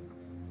about?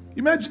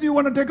 Imagine you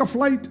want to take a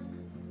flight.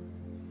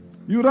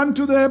 You run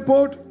to the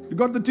airport, you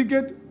got the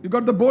ticket, you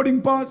got the boarding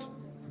pass,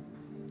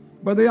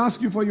 but they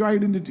ask you for your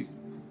identity.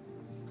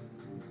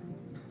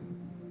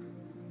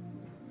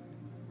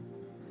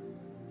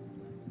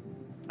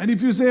 And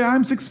if you say,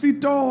 I'm 6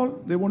 feet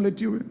tall, they won't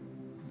let you in.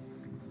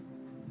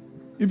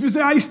 If you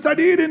say, I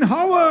studied in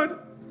Harvard,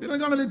 they're not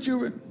going to let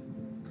you in.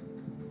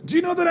 Do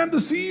you know that I'm the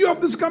CEO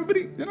of this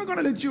company? They're not going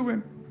to let you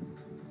in.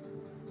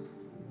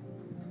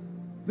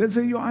 They'll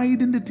say, your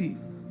identity.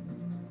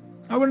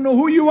 I want to know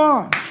who you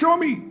are. Show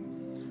me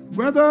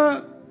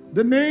whether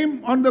the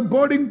name on the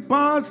boarding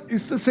pass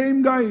is the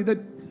same guy. That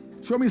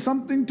show me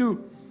something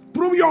to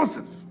prove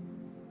yourself.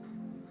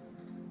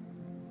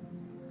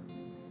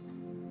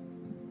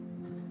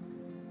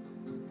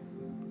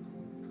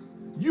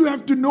 You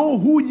have to know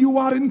who you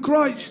are in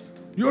Christ.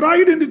 Your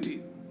identity.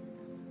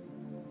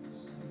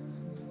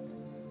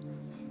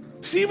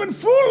 Stephen,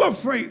 full of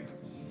faith.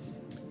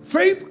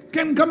 Faith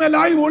can come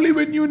alive only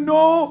when you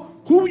know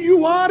who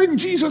you are in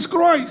Jesus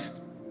Christ.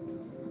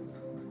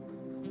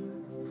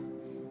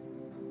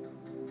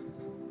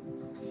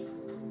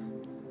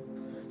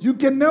 You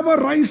can never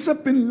rise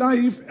up in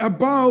life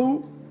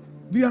above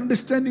the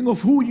understanding of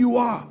who you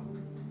are.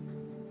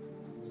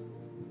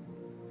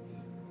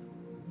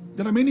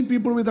 There are many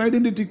people with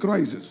identity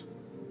crisis.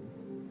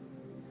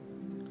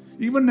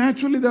 Even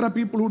naturally, there are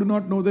people who do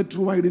not know their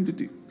true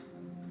identity.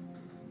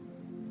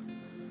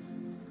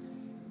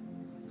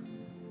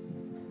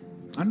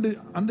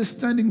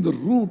 Understanding the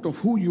root of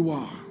who you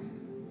are.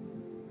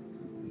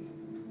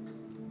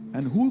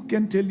 And who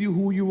can tell you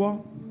who you are?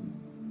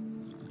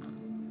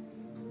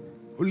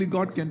 Only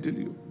God can tell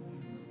you.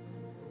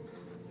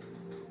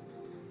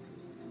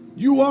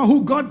 You are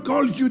who God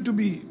called you to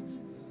be.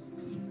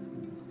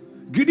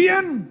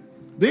 Gideon,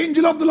 the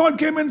angel of the Lord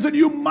came and said,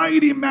 "You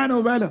mighty man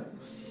of valor."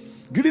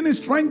 Gideon is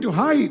trying to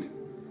hide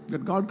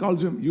that God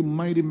calls him, "You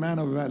mighty man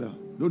of valor."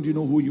 Don't you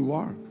know who you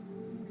are?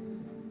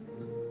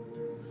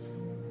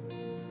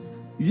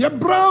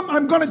 Abram,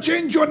 I'm going to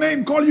change your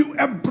name, call you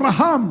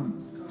Abraham,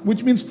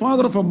 which means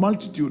father of a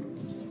multitude.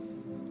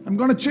 I'm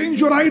going to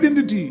change your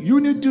identity. You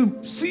need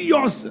to see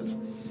yourself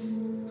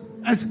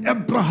as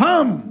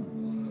Abraham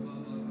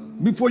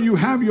before you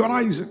have your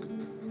Isaac.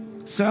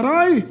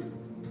 Sarai,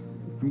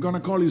 I'm going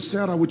to call you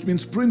Sarah, which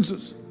means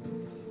princess.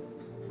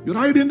 Your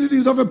identity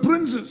is of a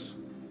princess.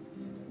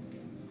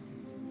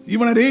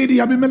 Even at 80,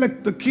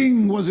 Abimelech, the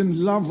king, was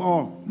in love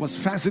or was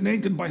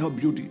fascinated by her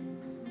beauty.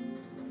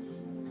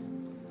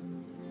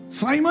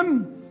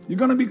 Simon, you're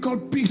going to be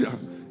called Peter,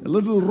 a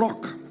little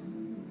rock.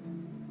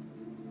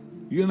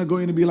 You're not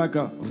going to be like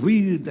a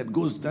reed that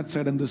goes that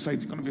side and this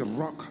side. You're going to be a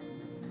rock.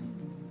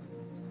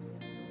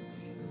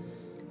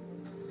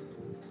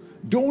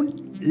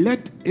 Don't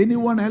let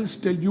anyone else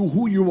tell you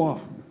who you are,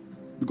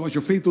 because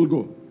your faith will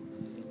go.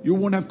 You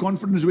won't have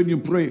confidence when you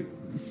pray.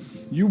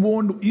 You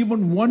won't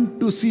even want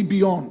to see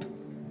beyond,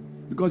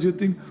 because you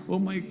think, "Oh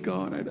my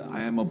God,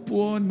 I am a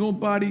poor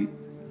nobody.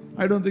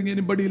 I don't think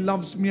anybody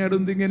loves me. I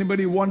don't think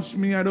anybody wants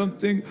me. I don't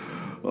think,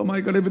 oh my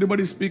God,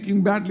 everybody's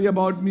speaking badly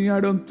about me. I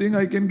don't think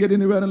I can get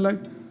anywhere in life."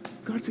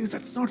 God says,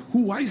 that's not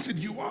who I said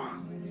you are.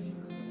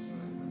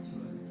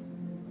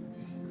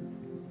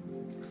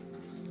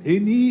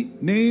 Any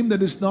name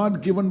that is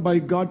not given by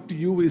God to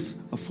you is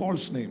a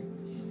false name.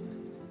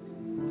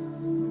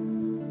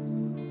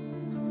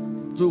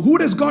 So who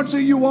does God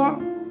say you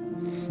are?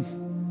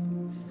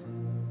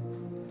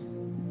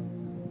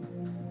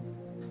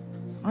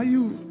 Are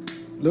you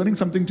learning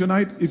something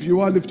tonight? If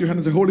you are, lift your hand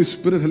and say, "Holy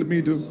Spirit, help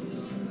me to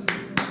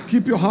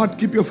keep your heart,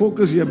 keep your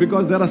focus here,"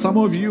 because there are some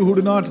of you who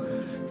do not,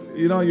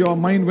 your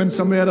mind went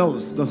somewhere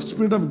else. The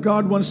Spirit of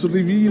God wants to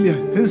reveal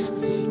His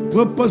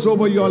purpose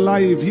over your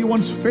life. He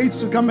wants faith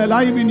to come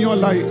alive in your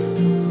life.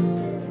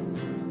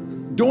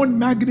 Don't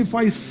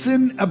magnify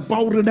sin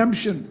above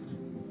redemption.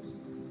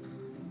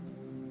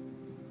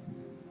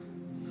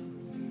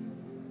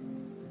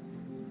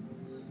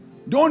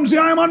 Don't say,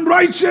 "I am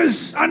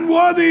unrighteous,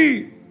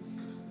 unworthy."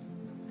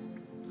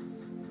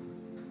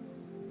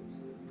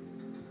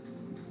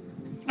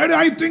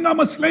 I think I'm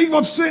a slave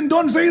of sin.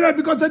 Don't say that,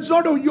 because that's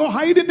not your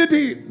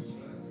identity.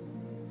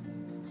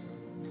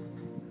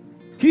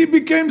 He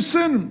became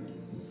sin.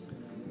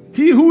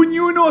 He who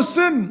knew no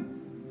sin,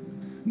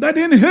 that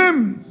in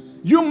Him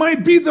you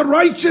might be the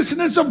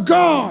righteousness of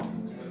God.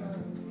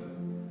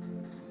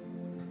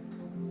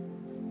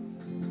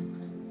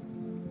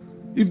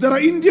 If there are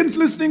Indians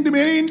listening to me,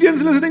 any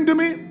Indians listening to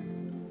me?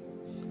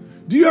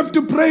 Do you have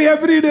to pray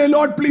every day,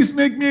 "Lord, please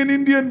make me an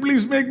Indian,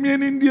 please make me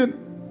an Indian"?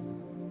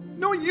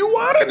 No, you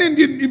are an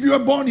Indian if you are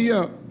born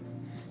here.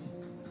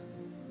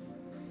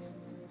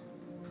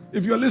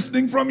 If you are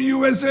listening from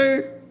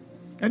USA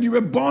and you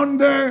were born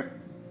there,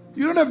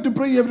 you don't have to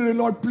pray every day,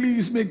 "Lord,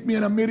 please make me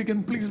an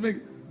American, please make..."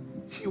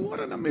 You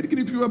are an American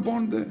if you were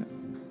born there.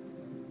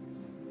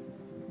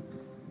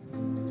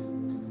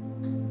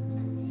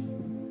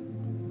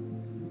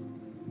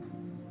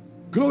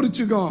 Glory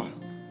to God.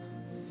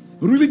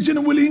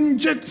 Religion will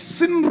inject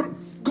sin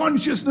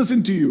consciousness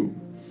into you.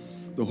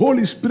 The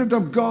Holy Spirit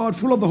of God,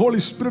 full of the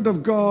Holy Spirit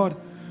of God,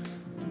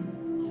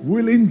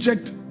 will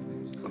inject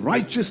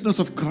righteousness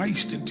of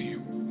Christ into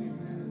you.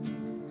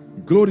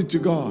 Glory to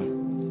God.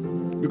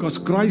 Because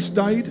Christ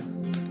died,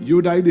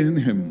 you died in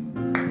Him.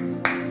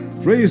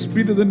 Praise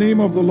be to the name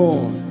of the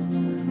Lord.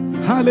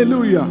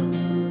 Hallelujah.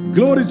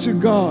 Glory to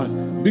God.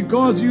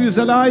 Because He is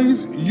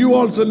alive, you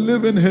also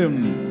live in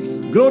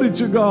Him. Glory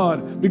to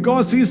God.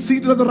 Because He is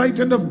seated at the right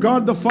hand of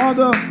God the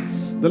Father.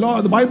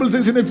 The Bible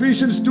says in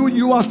Ephesians 2,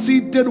 you are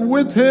seated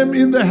with Him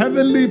in the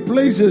heavenly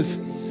places.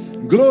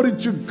 Glory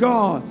to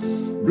God.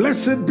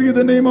 Blessed be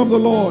the name of the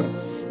Lord.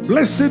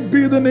 Blessed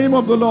be the name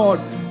of the Lord.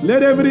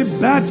 Let every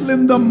battle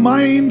in the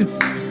mind,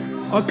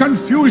 a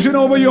confusion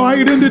over your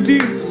identity,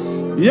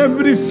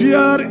 every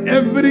fear,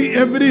 every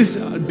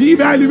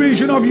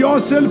devaluation of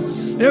yourself,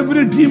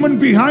 every demon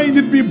behind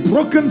it be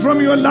broken from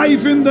your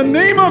life in the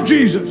name of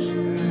Jesus.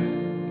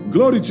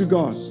 Glory to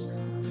God.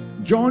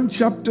 John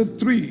chapter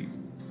 3.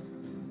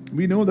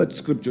 We know that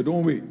scripture,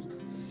 don't we?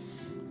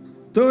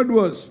 Third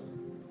verse.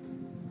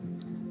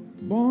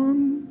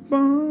 Born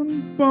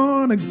again.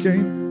 Born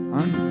again.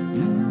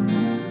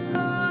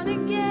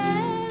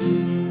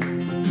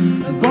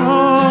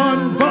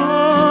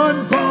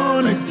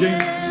 Born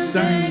again.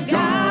 Thank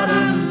God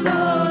I'm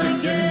born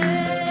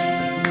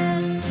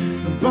again.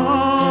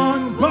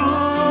 Born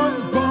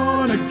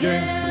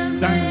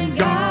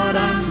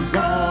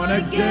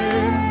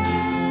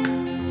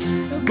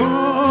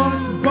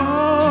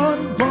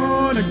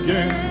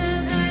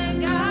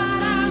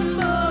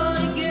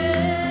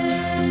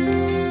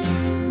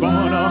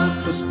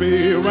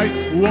Spirit,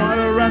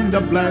 water and the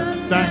blood.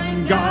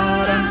 Thank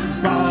God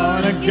I'm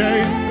born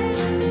again.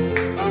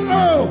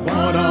 Oh,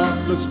 born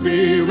of the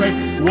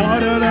Spirit,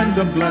 water and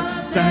the blood.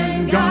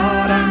 Thank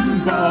God I'm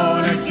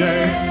born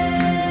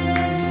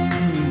again.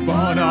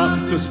 Born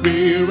of the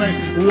Spirit,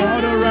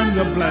 water and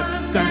the blood.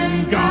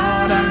 Thank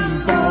God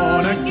I'm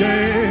born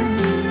again.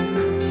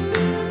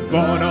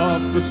 Born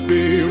of the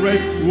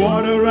Spirit,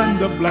 water and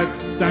the blood.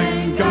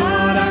 Thank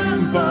God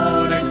I'm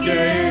born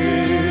again.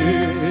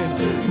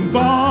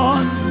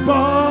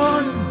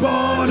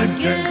 Born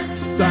again.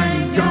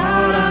 Thank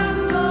God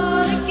I'm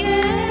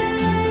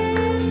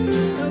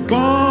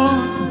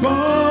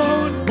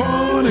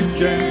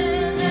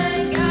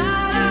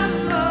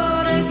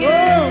born again.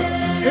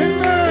 Oh,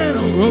 amen.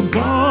 Oh,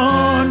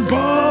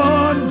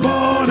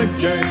 born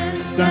again.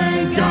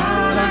 Thank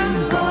God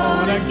I'm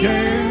born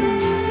again.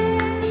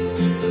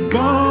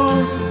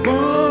 Born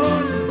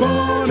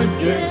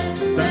again.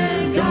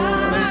 Thank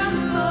God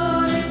I'm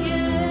born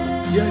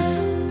again.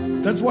 Yes,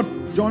 that's what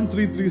John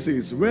 3:3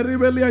 says. Very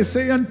verily I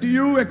say unto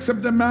you,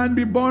 except a man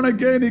be born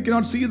again, he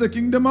cannot see the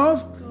kingdom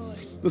of God.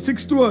 The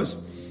 6th verse.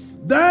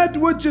 That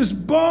which is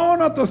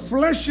born of the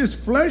flesh is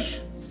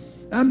flesh,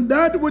 and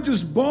that which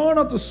is born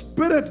of the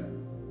Spirit,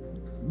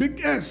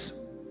 big S,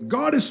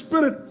 God is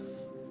Spirit,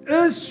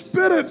 is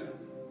Spirit.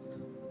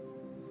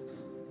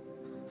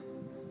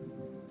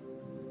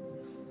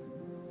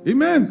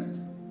 Amen.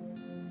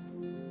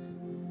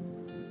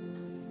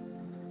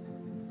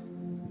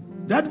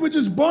 That which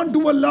is born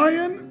to a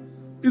lion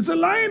is a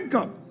lion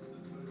cub.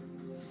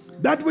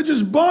 That which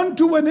is born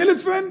to an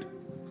elephant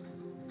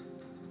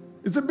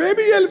is a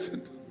baby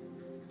elephant.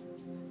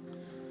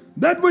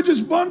 That which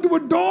is born to a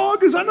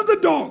dog is another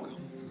dog.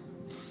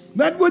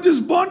 That which is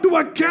born to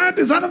a cat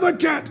is another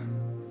cat.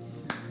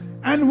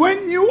 And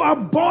when you are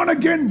born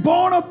again,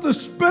 born of the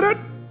Spirit,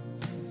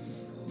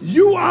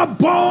 you are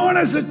born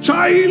as a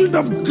child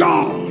of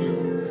God.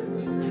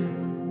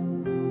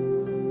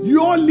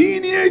 Your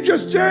lineage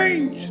has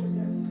changed.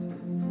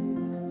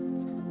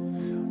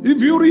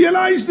 If you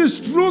realize this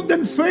truth,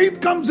 then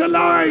faith comes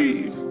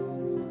alive.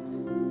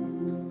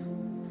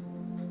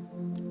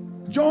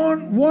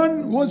 John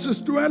 1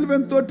 verses 12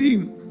 and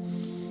 13.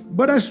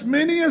 But as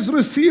many as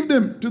received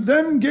him, to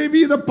them gave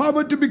he the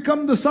power to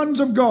become the sons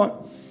of God,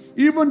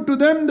 even to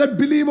them that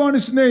believe on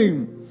his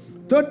name.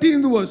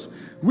 13th verse.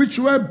 Which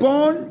were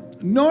born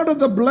not of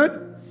the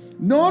blood,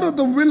 nor of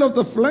the will of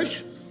the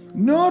flesh,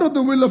 nor of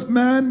the will of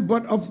man,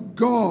 but of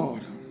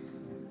God.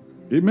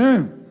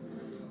 Amen.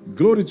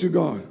 Glory to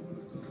God.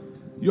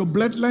 Your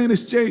bloodline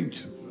is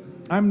changed.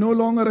 I'm no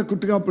longer a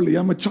Kuttagapalli.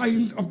 I'm a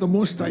child of the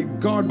Most High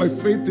God by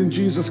faith in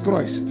Jesus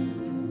Christ.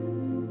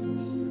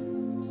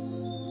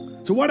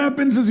 So what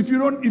happens is if you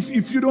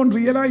don't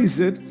realize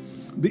it,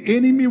 the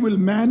enemy will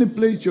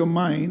manipulate your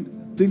mind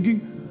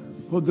thinking,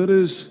 oh, there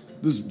is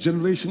this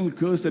generational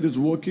curse that is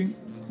working.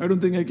 I don't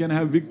think I can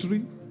have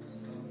victory.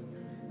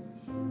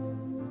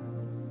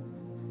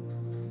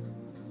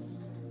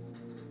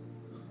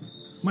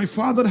 My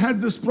father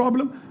had this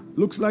problem.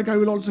 Looks like I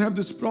will also have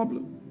this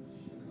problem.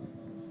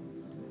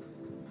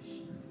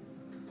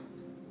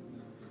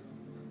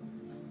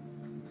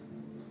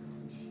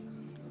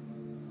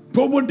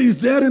 Poverty is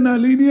there in our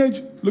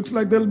lineage. Looks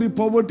like there will be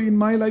poverty in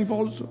my life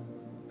also.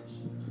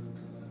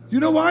 You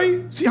know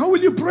why? See, how will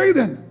you pray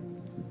then?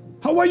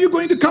 How are you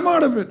going to come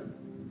out of it?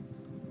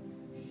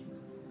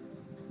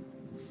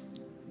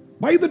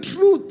 By the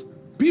truth.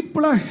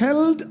 People are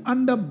held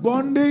under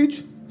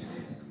bondage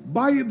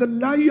by the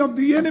lie of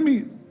the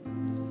enemy.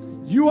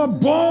 You are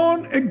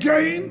born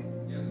again,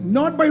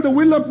 not by the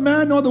will of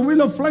man or the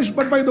will of flesh,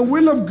 but by the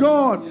will of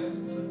God. Yes,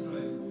 that's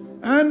right.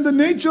 And the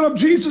nature of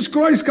Jesus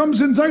Christ comes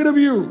inside of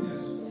you.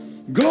 Yes.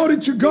 Glory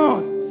to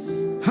God.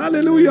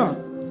 Hallelujah.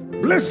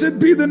 Blessed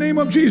be the name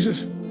of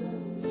Jesus.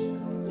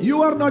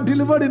 You are not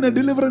delivered in a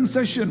deliverance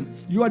session.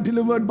 You are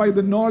delivered by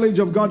the knowledge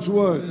of God's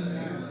word.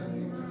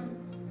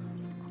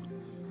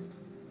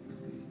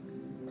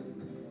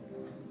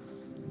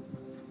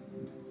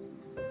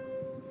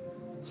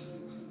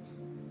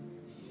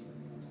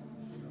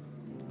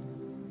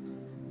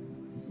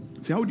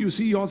 See, how do you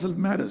see yourself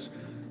matters.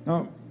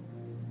 Now,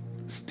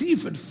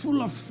 Stephen,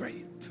 full of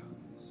faith.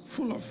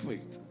 Full of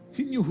faith.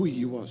 He knew who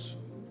he was.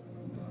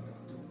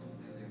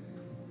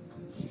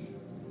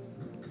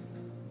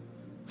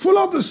 Full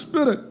of the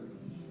Spirit.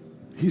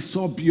 He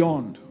saw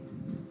beyond.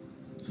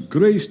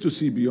 Grace to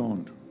see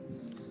beyond.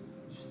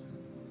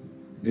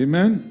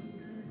 Amen.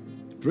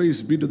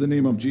 Praise be to the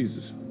name of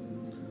Jesus.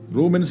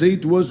 Romans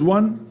 8 verse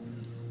 1.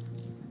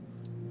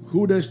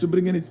 Who dares to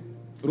bring any...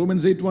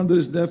 Romans 8:1, there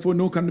is therefore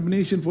no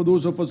condemnation for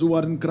those of us who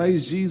are in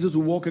Christ Jesus,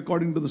 who walk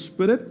according to the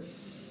Spirit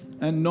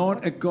and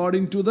not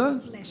according to the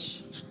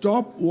flesh.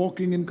 Stop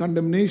walking in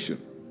condemnation.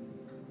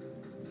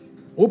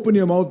 Open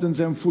your mouth and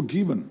say, I'm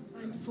forgiven.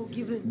 I'm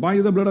forgiven.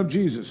 By the blood of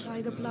Jesus.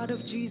 By the blood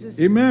of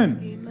Jesus. Amen.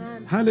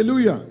 Amen.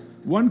 Hallelujah.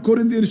 1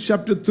 Corinthians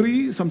chapter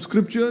 3, some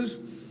scriptures.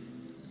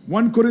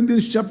 1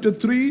 Corinthians chapter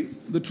 3,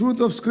 the truth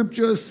of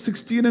scriptures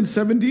 16 and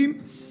 17.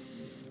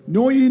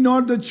 Know ye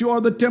not that you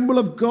are the temple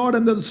of God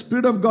and that the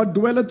Spirit of God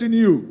dwelleth in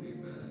you?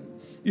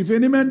 If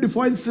any man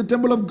defiles the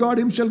temple of God,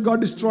 him shall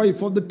God destroy.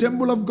 For the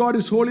temple of God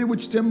is holy,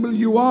 which temple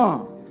you are.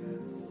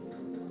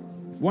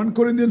 1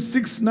 Corinthians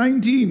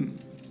 6:19.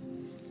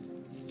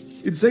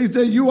 It says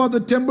that you are the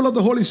temple of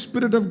the Holy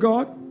Spirit of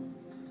God.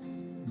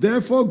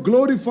 Therefore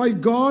glorify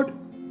God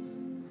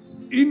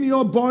in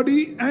your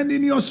body and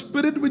in your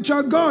spirit, which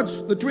are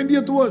God's. The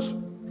 20th verse.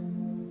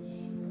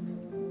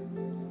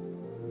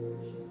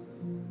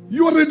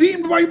 You are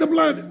redeemed by the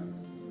blood.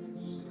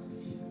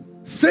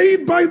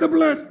 Saved by the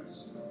blood.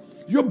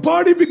 Your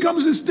body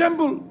becomes His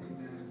temple.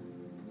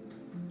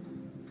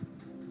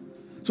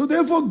 So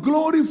therefore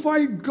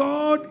glorify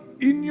God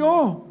in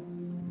your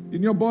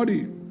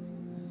body.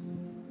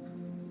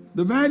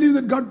 The value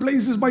that God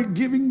places by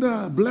giving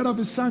the blood of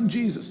His Son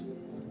Jesus.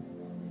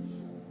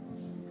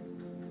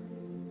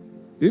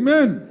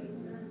 Amen.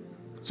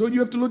 So you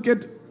have to look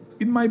at,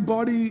 in my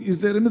body, is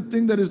there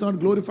anything that is not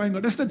glorifying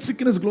God? Does that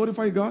sickness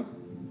glorify God?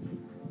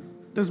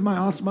 Does my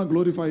asthma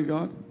glorify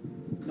God?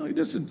 No, it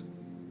doesn't.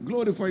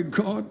 Glorify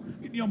God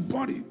in your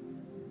body.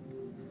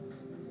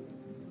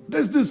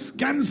 Does this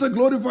cancer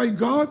glorify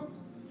God?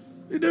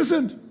 It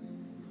doesn't.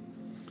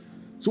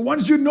 So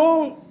once you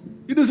know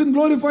it doesn't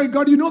glorify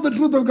God, you know the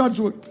truth of God's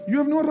word. You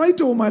have no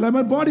right over my life.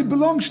 My body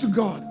belongs to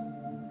God.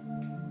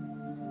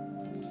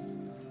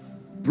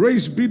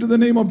 Praise be to the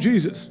name of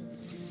Jesus.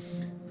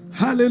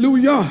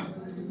 Hallelujah.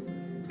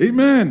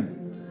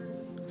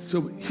 Amen.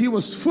 So he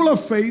was full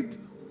of faith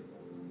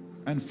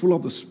and full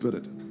of the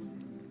Spirit.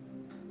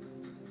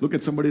 Look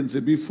at somebody and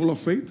say, be full of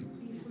faith,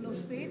 Be full of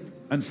faith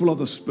and full of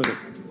the Spirit.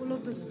 and full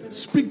of the Spirit.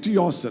 Speak to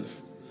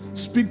yourself.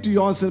 Speak to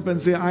yourself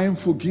and say, I am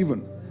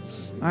forgiven.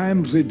 I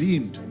am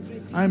redeemed.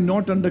 I am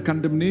not under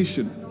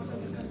condemnation.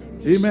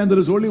 Amen. There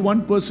is only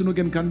one person who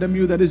can condemn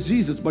you, that is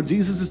Jesus. But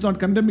Jesus is not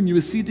condemning you. He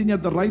is seating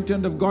at the right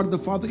hand of God the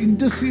Father,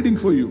 interceding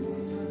for you.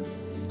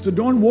 So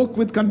don't walk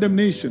with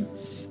condemnation.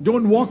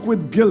 Don't walk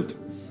with guilt.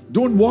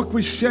 Don't walk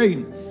with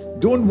shame.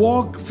 Don't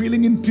walk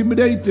feeling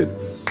intimidated.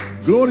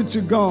 Glory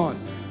to God.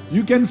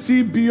 You can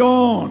see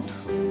beyond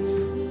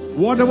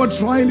whatever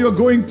trial you're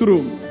going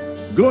through.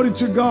 Glory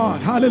to God.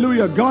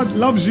 Hallelujah. God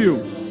loves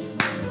you.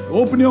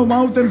 Open your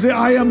mouth and say,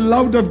 I am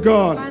loved of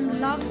God.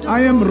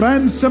 I am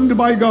ransomed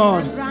by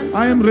God.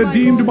 I am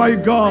redeemed by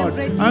God.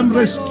 I am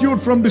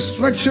rescued from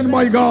destruction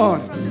by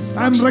God.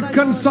 I am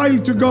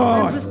reconciled to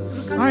God.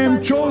 I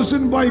am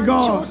chosen by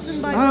God.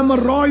 I am a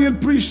royal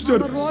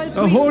priesthood,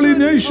 a holy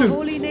nation,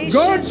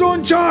 God's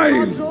own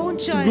child.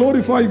 To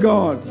glorify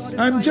God.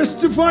 I am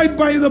justified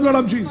by the blood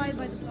of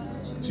Jesus.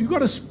 So you got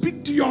to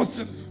speak to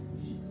yourself.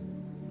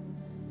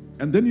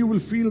 And then you will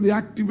feel the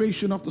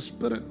activation of the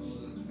Spirit.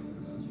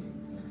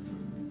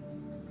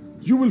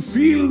 You will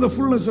feel the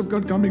fullness of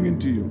God coming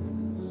into you.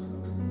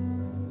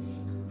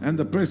 And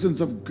the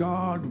presence of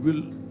God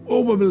will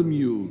overwhelm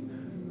you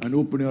and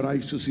open your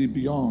eyes to see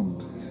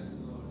beyond.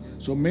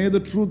 So may the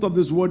truth of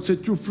this word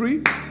set you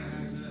free.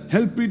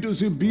 Help you to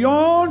see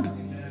beyond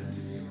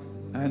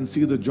and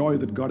see the joy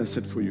that God has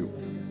set for you.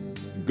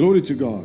 Glory to God.